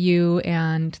you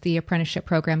and the apprenticeship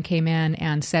program came in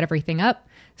and set everything up,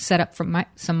 set up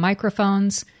some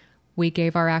microphones. We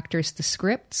gave our actors the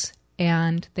scripts,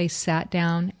 and they sat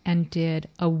down and did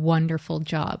a wonderful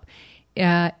job.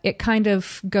 It kind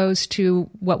of goes to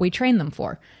what we trained them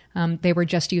for. They were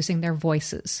just using their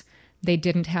voices. They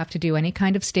didn't have to do any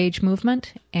kind of stage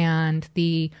movement, and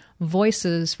the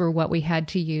voices were what we had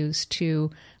to use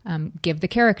to give the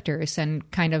characters and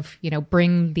kind of,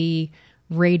 bring the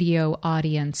radio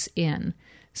audience in.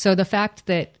 So the fact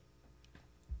that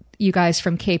you guys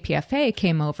from KPFA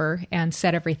came over and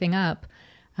set everything up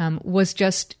was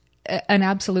just an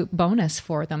absolute bonus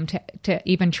for them to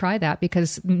even try that,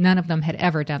 because none of them had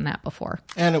ever done that before.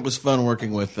 And it was fun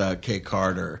working with Kay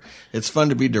Carter. It's fun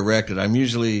to be directed. I'm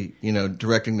usually,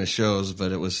 directing the shows,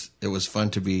 but it was fun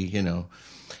to be,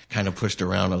 kind of pushed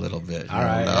around a little bit. All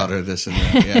right. Louder, this and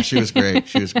that. Yeah, she was great.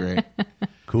 She was great.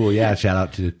 Cool. Yeah. Shout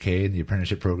out to Kay and the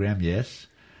apprenticeship program. Yes.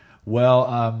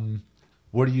 Well,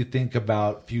 what do you think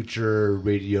about future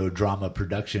radio drama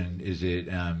production? Is it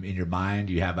in your mind?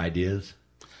 Do you have ideas?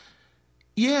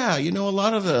 Yeah, a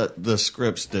lot of the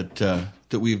scripts that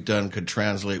we've done could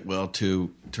translate well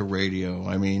to radio.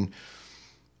 I mean,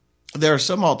 there are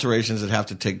some alterations that have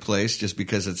to take place just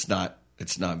because it's not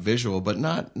visual, but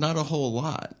not a whole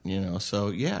lot. So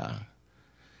yeah.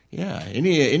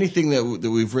 Anything that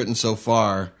we've written so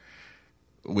far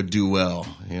would do well.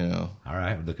 All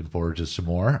right, I'm looking forward to some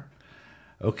more.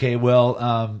 Okay,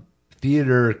 well,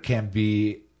 theater can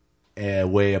be a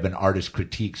way of an artist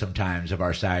critique sometimes of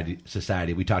our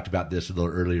society. We talked about this a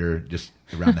little earlier, just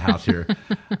around the house here.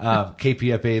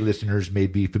 KPFA listeners may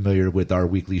be familiar with our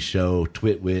weekly show,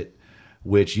 Twitwit,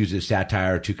 which uses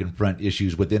satire to confront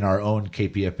issues within our own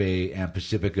KPFA and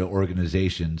Pacifica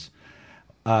organizations.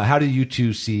 How do you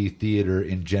two see theater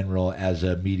in general as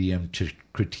a medium to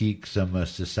critique some of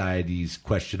society's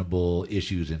questionable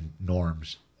issues and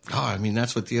norms? Oh, I mean,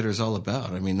 that's what theater is all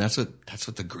about. I mean, that's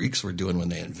what the Greeks were doing when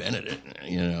they invented it.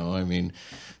 I mean,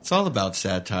 it's all about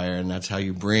satire, and that's how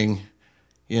you bring,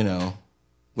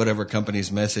 whatever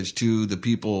company's message to the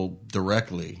people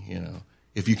directly,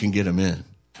 if you can get them in.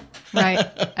 Right.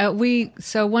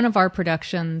 So one of our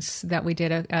productions that we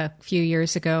did a few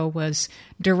years ago was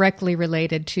directly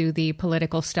related to the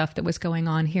political stuff that was going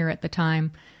on here at the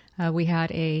time. We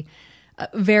had a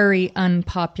very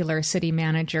unpopular city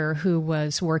manager who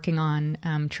was working on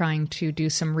trying to do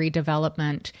some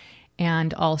redevelopment.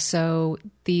 And also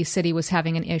the city was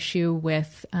having an issue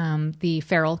with the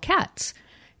feral cats.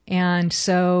 And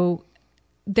so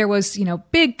there was,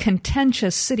 big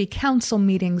contentious city council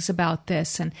meetings about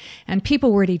this, and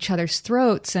people were at each other's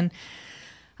throats. And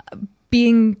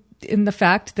being in the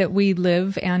fact that we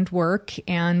live and work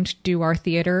and do our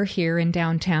theater here in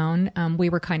downtown, we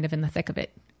were kind of in the thick of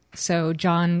it. So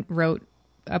John wrote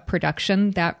a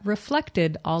production that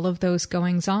reflected all of those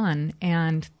goings on,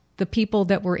 and the people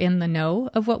that were in the know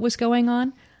of what was going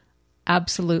on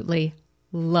absolutely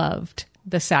loved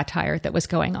the satire that was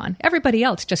going on. Everybody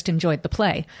else just enjoyed the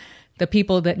play. The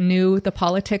people that knew the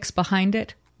politics behind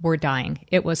it were dying.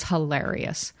 It was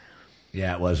hilarious.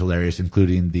 Yeah, it was hilarious,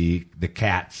 including the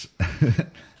cats.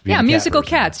 Yeah, musical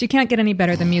cats. You can't get any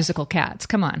better than musical cats.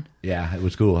 Come on. Yeah, it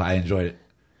was cool. I enjoyed it.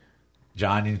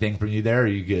 John, anything from you there? Or are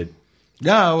you good?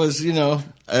 No, it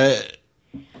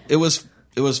was,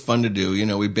 it was fun to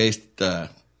do. We based the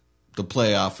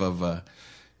play off of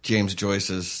James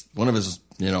Joyce's, one of his,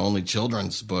 only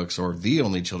children's books, or the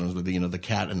only children's book, The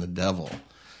Cat and the Devil.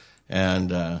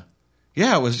 And,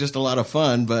 it was just a lot of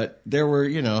fun, but there were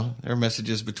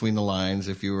messages between the lines.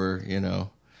 If you were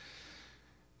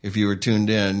tuned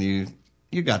in,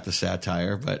 you got the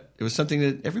satire, but it was something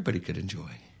that everybody could enjoy.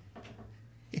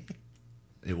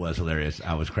 It was hilarious.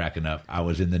 I was cracking up. I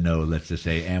was in the know, let's just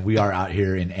say. And we are out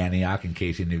here in Antioch, in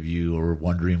case any of you are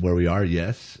wondering where we are.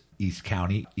 Yes, East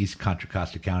Contra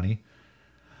Costa County.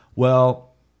 Well,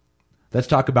 let's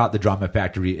talk about the Drama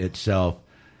Factory itself.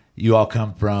 You all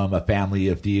come from a family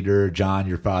of theater. John,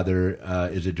 your father,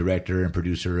 is a director and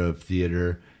producer of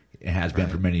theater and has been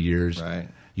for many years. Right.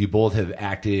 You both have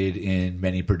acted in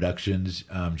many productions,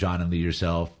 John and Lee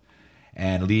yourself.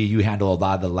 And Lee, you handle a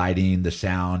lot of the lighting, the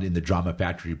sound in the Drama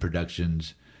Factory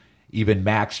productions. even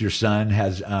Max, your son,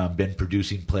 has been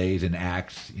producing plays and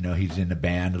acts. You know, he's in the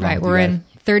band. Right, we're in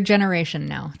third generation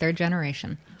now. Third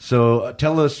generation. So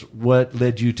tell us what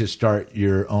led you to start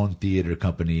your own theater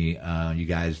company, you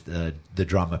guys, the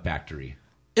Drama Factory.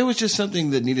 It was just something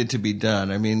that needed to be done.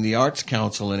 I mean, the Arts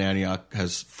Council in Antioch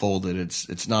has folded.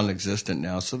 It's non-existent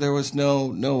now. So there was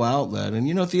no outlet. And,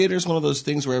 you know, theater is one of those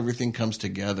things where everything comes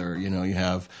together. You know, you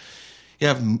have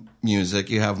music,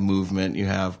 you have movement, you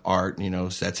have art, you know,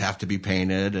 sets have to be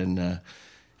painted and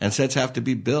sets have to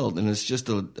be built. And it's just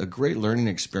a great learning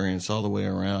experience all the way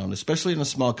around, especially in a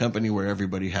small company where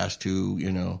everybody has to,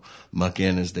 you know, muck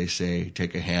in, as they say,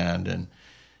 take a hand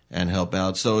and help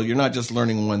out. So you're not just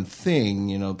learning one thing,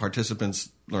 you know,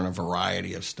 participants learn a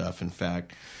variety of stuff. In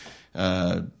fact,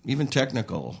 even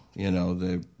technical, you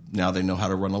know, now they know how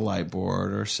to run a light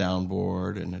board or sound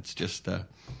board, and it's just a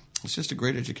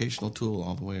great educational tool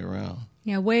all the way around.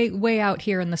 Yeah, way out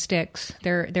here in the sticks,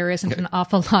 there isn't an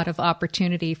awful lot of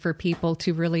opportunity for people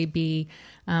to really be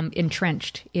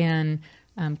entrenched in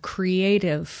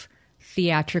creative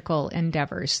theatrical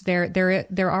endeavors.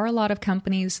 There are a lot of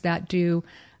companies that do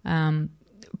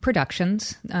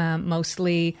productions,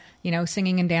 mostly, you know,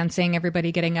 singing and dancing,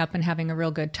 everybody getting up and having a real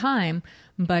good time.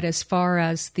 But as far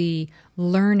as the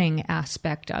learning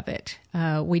aspect of it,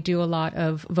 we do a lot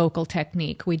of vocal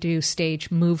technique. We do stage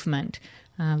movement.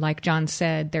 Like John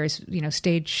said, there's, you know,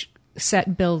 stage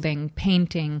set building,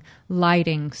 painting,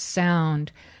 lighting,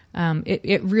 sound.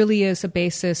 It really is a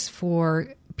basis for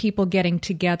people getting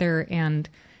together and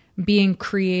being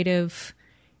creative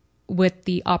with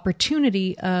the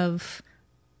opportunity of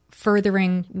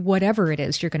furthering whatever it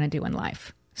is you're going to do in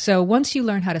life. So once you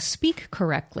learn how to speak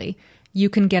correctly, you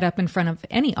can get up in front of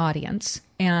any audience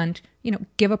and, you know,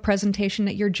 give a presentation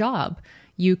at your job.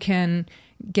 You can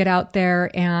get out there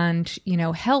and, you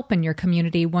know, help in your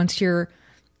community once you're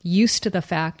used to the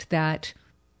fact that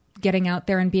getting out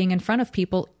there and being in front of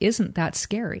people isn't that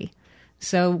scary.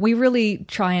 So we really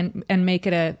try and make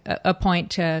it a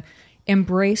point to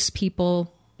embrace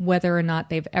people, whether or not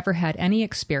they've ever had any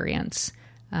experience,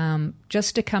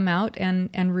 just to come out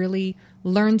and really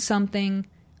learn something,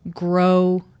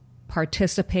 grow,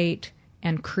 participate,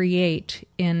 and create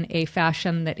in a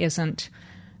fashion that isn't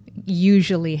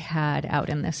usually had out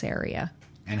in this area.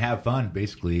 And have fun,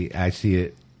 basically. I see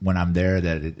it when I'm there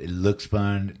that it looks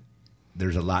fun.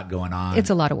 There's a lot going on. It's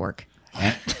a lot of work.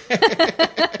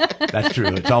 That's true.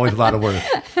 It's always a lot of work.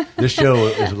 This show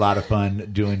is a lot of fun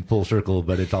doing Full Circle,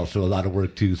 but it's also a lot of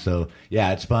work too. So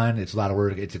yeah, it's fun. It's a lot of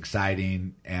work. It's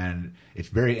exciting, and it's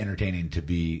very entertaining to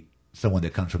be someone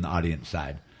that comes from the audience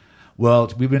side.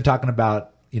 Well, we've been talking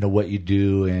about, you know, what you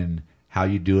do and how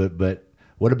you do it, but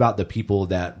what about the people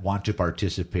that want to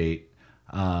participate?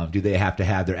 Do they have to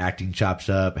have their acting chops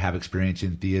up, have experience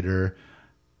in theater?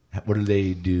 What do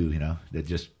they do? You know, that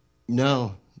just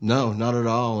No, not at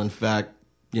all. In fact,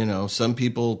 you know, some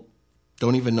people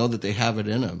don't even know that they have it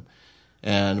in them.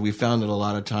 And we found that a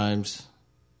lot of times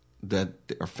that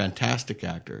they are fantastic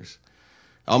actors.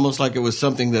 Almost like it was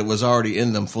something that was already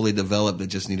in them, fully developed, that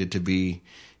just needed to be,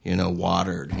 you know,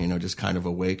 watered, you know, just kind of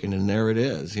awakened. And there it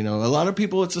is. You know, a lot of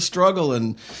people, it's a struggle.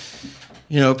 And,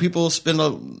 you know, people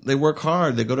they work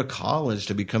hard. They go to college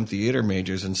to become theater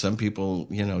majors. And some people,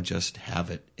 you know, just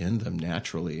have it in them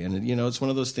naturally. And, you know, it's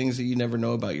one of those things that you never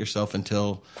know about yourself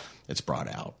until it's brought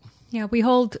out. Yeah, we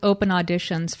hold open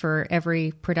auditions for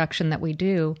every production that we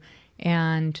do.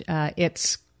 And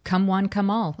it's come one, come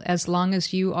all. As long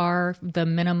as you are the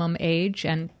minimum age,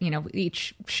 and, you know,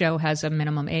 each show has a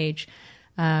minimum age.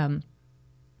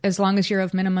 As long as you're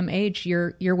of minimum age,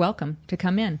 you're welcome to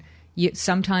come in.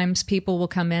 Sometimes people will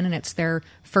come in and it's their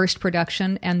first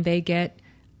production and they get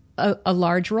a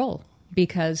large role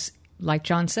because, like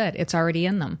John said, it's already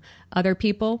in them. Other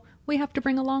people, we have to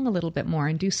bring along a little bit more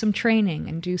and do some training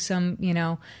and do some, you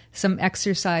know, some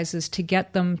exercises to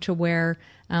get them to where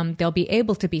they'll be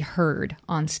able to be heard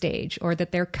on stage, or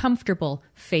that they're comfortable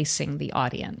facing the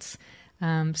audience.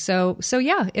 So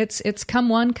yeah, it's come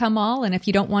one, come all. And if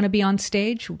you don't want to be on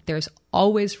stage, there's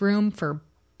always room for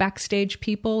backstage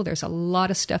people. There's a lot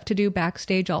of stuff to do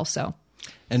backstage also.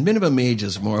 And minimum age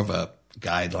is more of a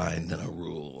guideline than a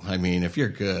rule. I mean, if you're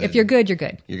good. If you're good, you're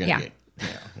good. You're going to get.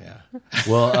 Yeah.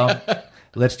 Well,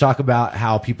 let's talk about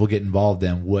how people get involved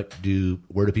then. Where do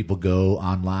people go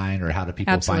online, or how do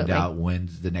people Absolutely. find out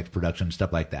when's the next production,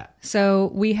 stuff like that? So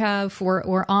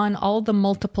we're on all the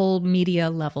multiple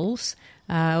media levels.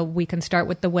 We can start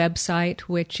with the website,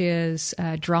 which is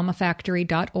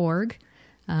dramafactory.org.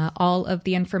 All of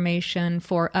the information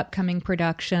for upcoming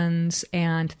productions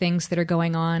and things that are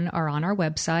going on are on our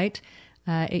website.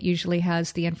 It usually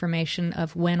has the information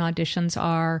of when auditions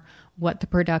are, what the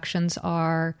productions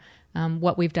are,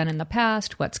 what we've done in the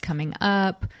past, what's coming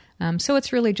up. So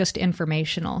it's really just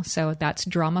informational. So that's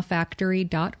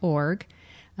dramafactory.org.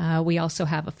 We also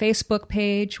have a Facebook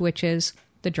page, which is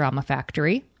The Drama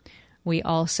Factory. We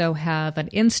also have an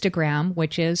Instagram,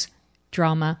 which is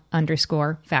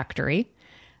drama_factory.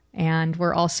 And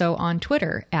we're also on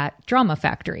Twitter at Drama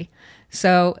Factory.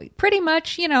 So pretty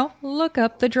much, look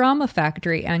up the Drama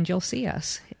Factory and you'll see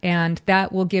us. And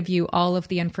that will give you all of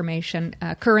the information.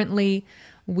 Currently,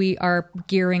 we are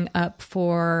gearing up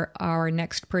for our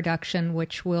next production,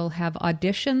 which will have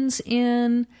auditions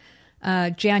in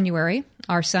January.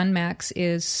 Our son Max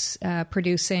is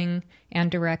producing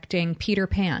and directing Peter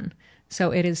Pan.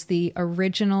 So it is the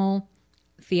original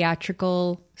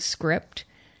theatrical script.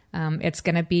 It's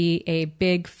going to be a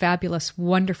big, fabulous,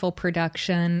 wonderful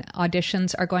production.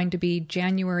 Auditions are going to be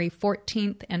January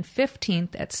 14th and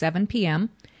 15th at 7 p.m.,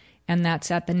 and that's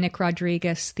at the Nick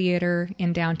Rodriguez Theater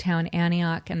in downtown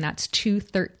Antioch, and that's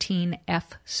 213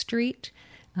 F Street,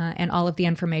 and all of the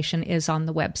information is on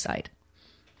the website.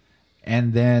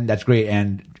 And then that's great.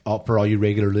 And for all you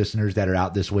regular listeners that are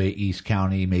out this way, East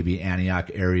County, maybe Antioch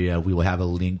area, we will have a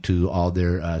link to all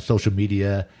their social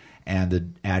media and the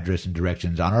address and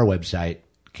directions on our website,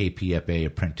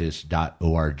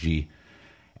 kpfaapprentice.org.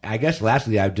 I guess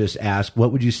lastly, I've just asked,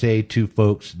 what would you say to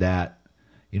folks that,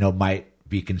 might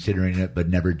be considering it but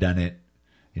never done it,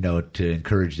 to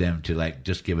encourage them to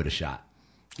just give it a shot?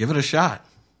 Give it a shot,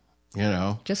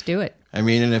 Just do it. I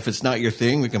mean, and if it's not your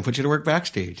thing, we can put you to work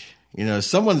backstage.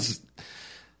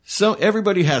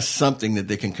 Everybody has something that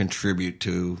they can contribute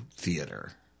to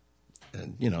theater.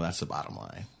 And, that's the bottom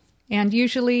line. And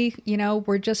usually,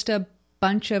 we're just a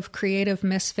bunch of creative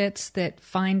misfits that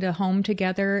find a home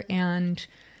together and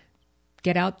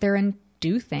get out there and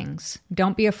do things.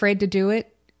 Don't be afraid to do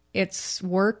it. It's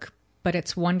work, but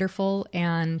it's wonderful.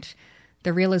 And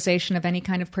the realization of any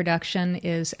kind of production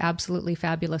is absolutely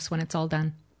fabulous when it's all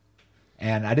done.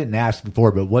 And I didn't ask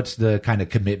before, but what's the kind of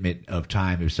commitment of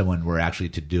time if someone were actually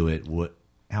to do it?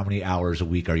 How many hours a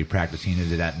week are you practicing?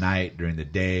 Is it at night, during the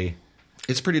day?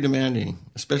 It's pretty demanding,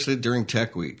 especially during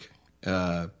Tech Week.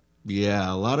 A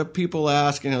lot of people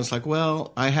ask, it's like,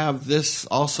 well, I have this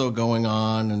also going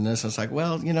on and this. It's like,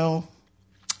 well,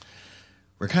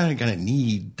 we're kind of going to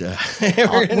need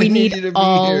we need you to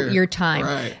all be here. Your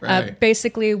time. Right.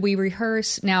 Basically, we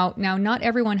rehearse. Now, not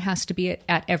everyone has to be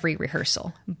at every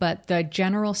rehearsal, but the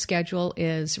general schedule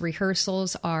is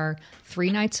rehearsals are 3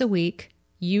 nights a week,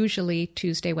 usually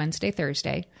Tuesday, Wednesday,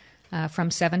 Thursday, from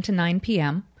 7 to 9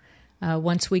 p.m.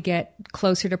 Once we get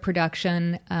closer to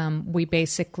production, we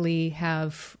basically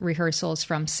have rehearsals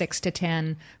from 6 to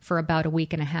 10 for about a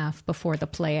week and a half before the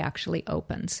play actually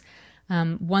opens.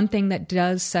 One thing that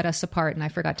does set us apart, and I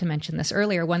forgot to mention this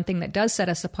earlier, one thing that does set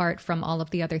us apart from all of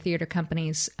the other theater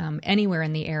companies anywhere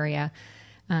in the area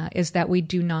is that we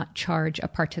do not charge a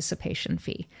participation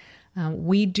fee.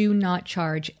 We do not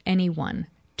charge anyone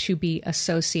to be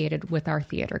associated with our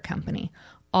theater company.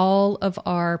 All of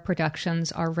our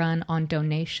productions are run on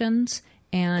donations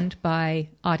and by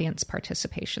audience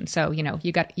participation. So, you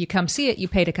come see it, you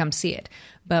pay to come see it.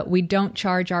 But we don't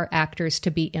charge our actors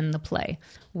to be in the play.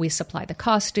 We supply the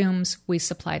costumes, we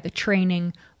supply the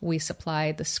training, we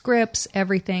supply the scripts,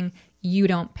 everything. You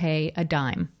don't pay a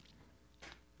dime.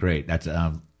 Great. That's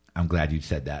I'm glad you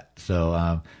said that.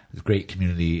 So it's a great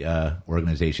community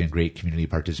organization, great community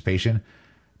participation.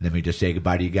 Let me just say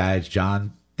goodbye to you guys.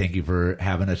 John, thank you for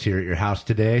having us here at your house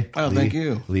today. Oh, thank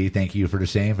you. Lee, thank you for the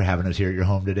same, for having us here at your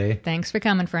home today. Thanks for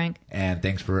coming, Frank. And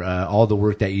thanks for all the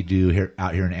work that you do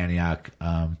out here in Antioch,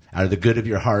 out of the good of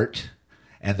your heart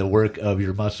and the work of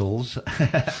your muscles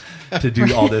to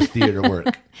do all this theater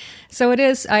work. So it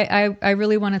is. I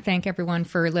really want to thank everyone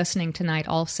for listening tonight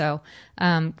also.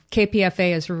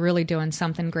 KPFA is really doing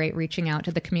something great reaching out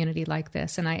to the community like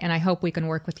this. And I hope we can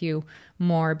work with you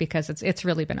more because it's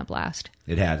really been a blast.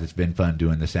 It has. It's been fun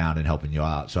doing the sound and helping you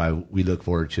out. So we look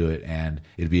forward to it. And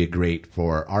it'd be great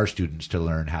for our students to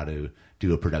learn how to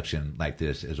do a production like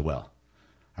this as well.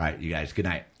 All right, you guys, good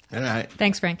night. Good night.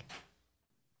 Thanks, Frank.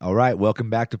 All right,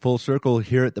 welcome back to Full Circle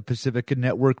here at the Pacifica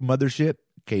Network Mothership,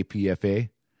 KPFA.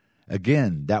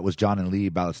 Again, that was John and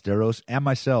Lee Ballesteros and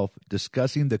myself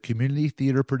discussing the community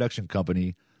theater production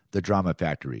company, The Drama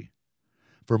Factory.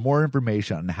 For more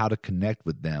information on how to connect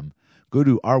with them, go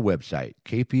to our website,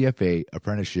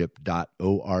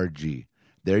 kpfaapprenticeship.org.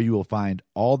 There you will find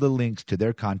all the links to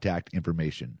their contact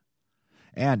information.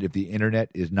 And if the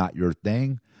internet is not your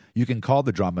thing, you can call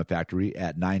The Drama Factory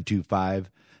at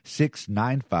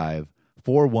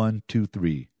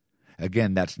 925-695-4123.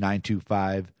 Again, that's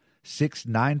 925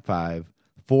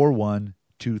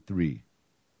 848-695-4123.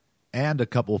 And a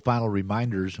couple final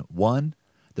reminders. One,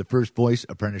 the First Voice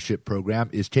Apprenticeship Program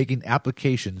is taking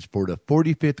applications for the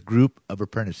 45th group of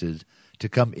apprentices to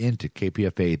come into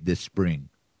KPFA this spring.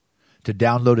 To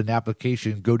download an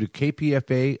application, go to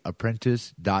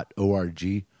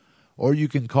kpfaapprentice.org, or you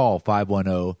can call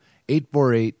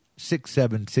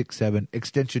 510-848-6767,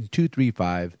 extension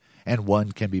 235, and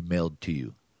one can be mailed to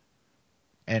you.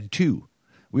 And two,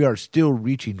 we are still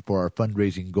reaching for our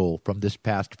fundraising goal from this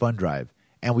past fund drive,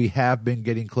 and we have been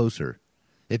getting closer.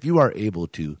 If you are able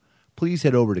to, please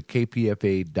head over to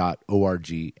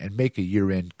kpfa.org and make a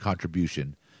year-end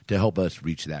contribution to help us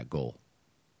reach that goal.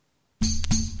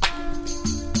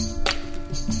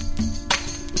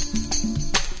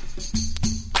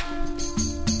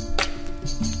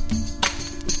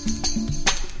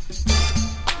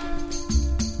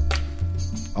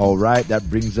 All right, that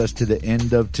brings us to the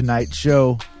end of tonight's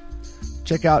show.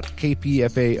 Check out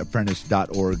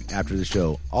kpfaapprentice.org after the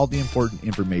show. All the important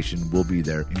information will be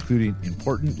there, including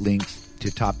important links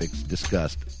to topics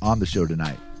discussed on the show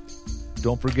tonight.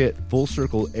 Don't forget, Full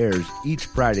Circle airs each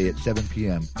Friday at 7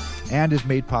 p.m. and is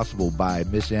made possible by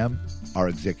Miss M, our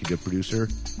executive producer,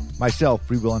 myself,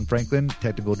 Freewillin Franklin,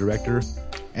 technical director,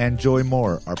 and Joy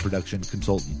Moore, our production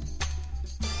consultant.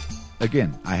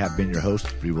 Again, I have been your host,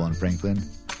 Freewillin Franklin.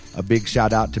 A big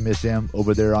shout out to Miss M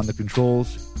over there on the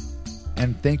controls.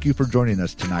 And thank you for joining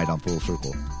us tonight on Full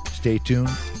Circle. Stay tuned.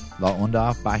 La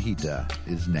Onda Bajita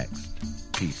is next.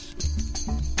 Peace.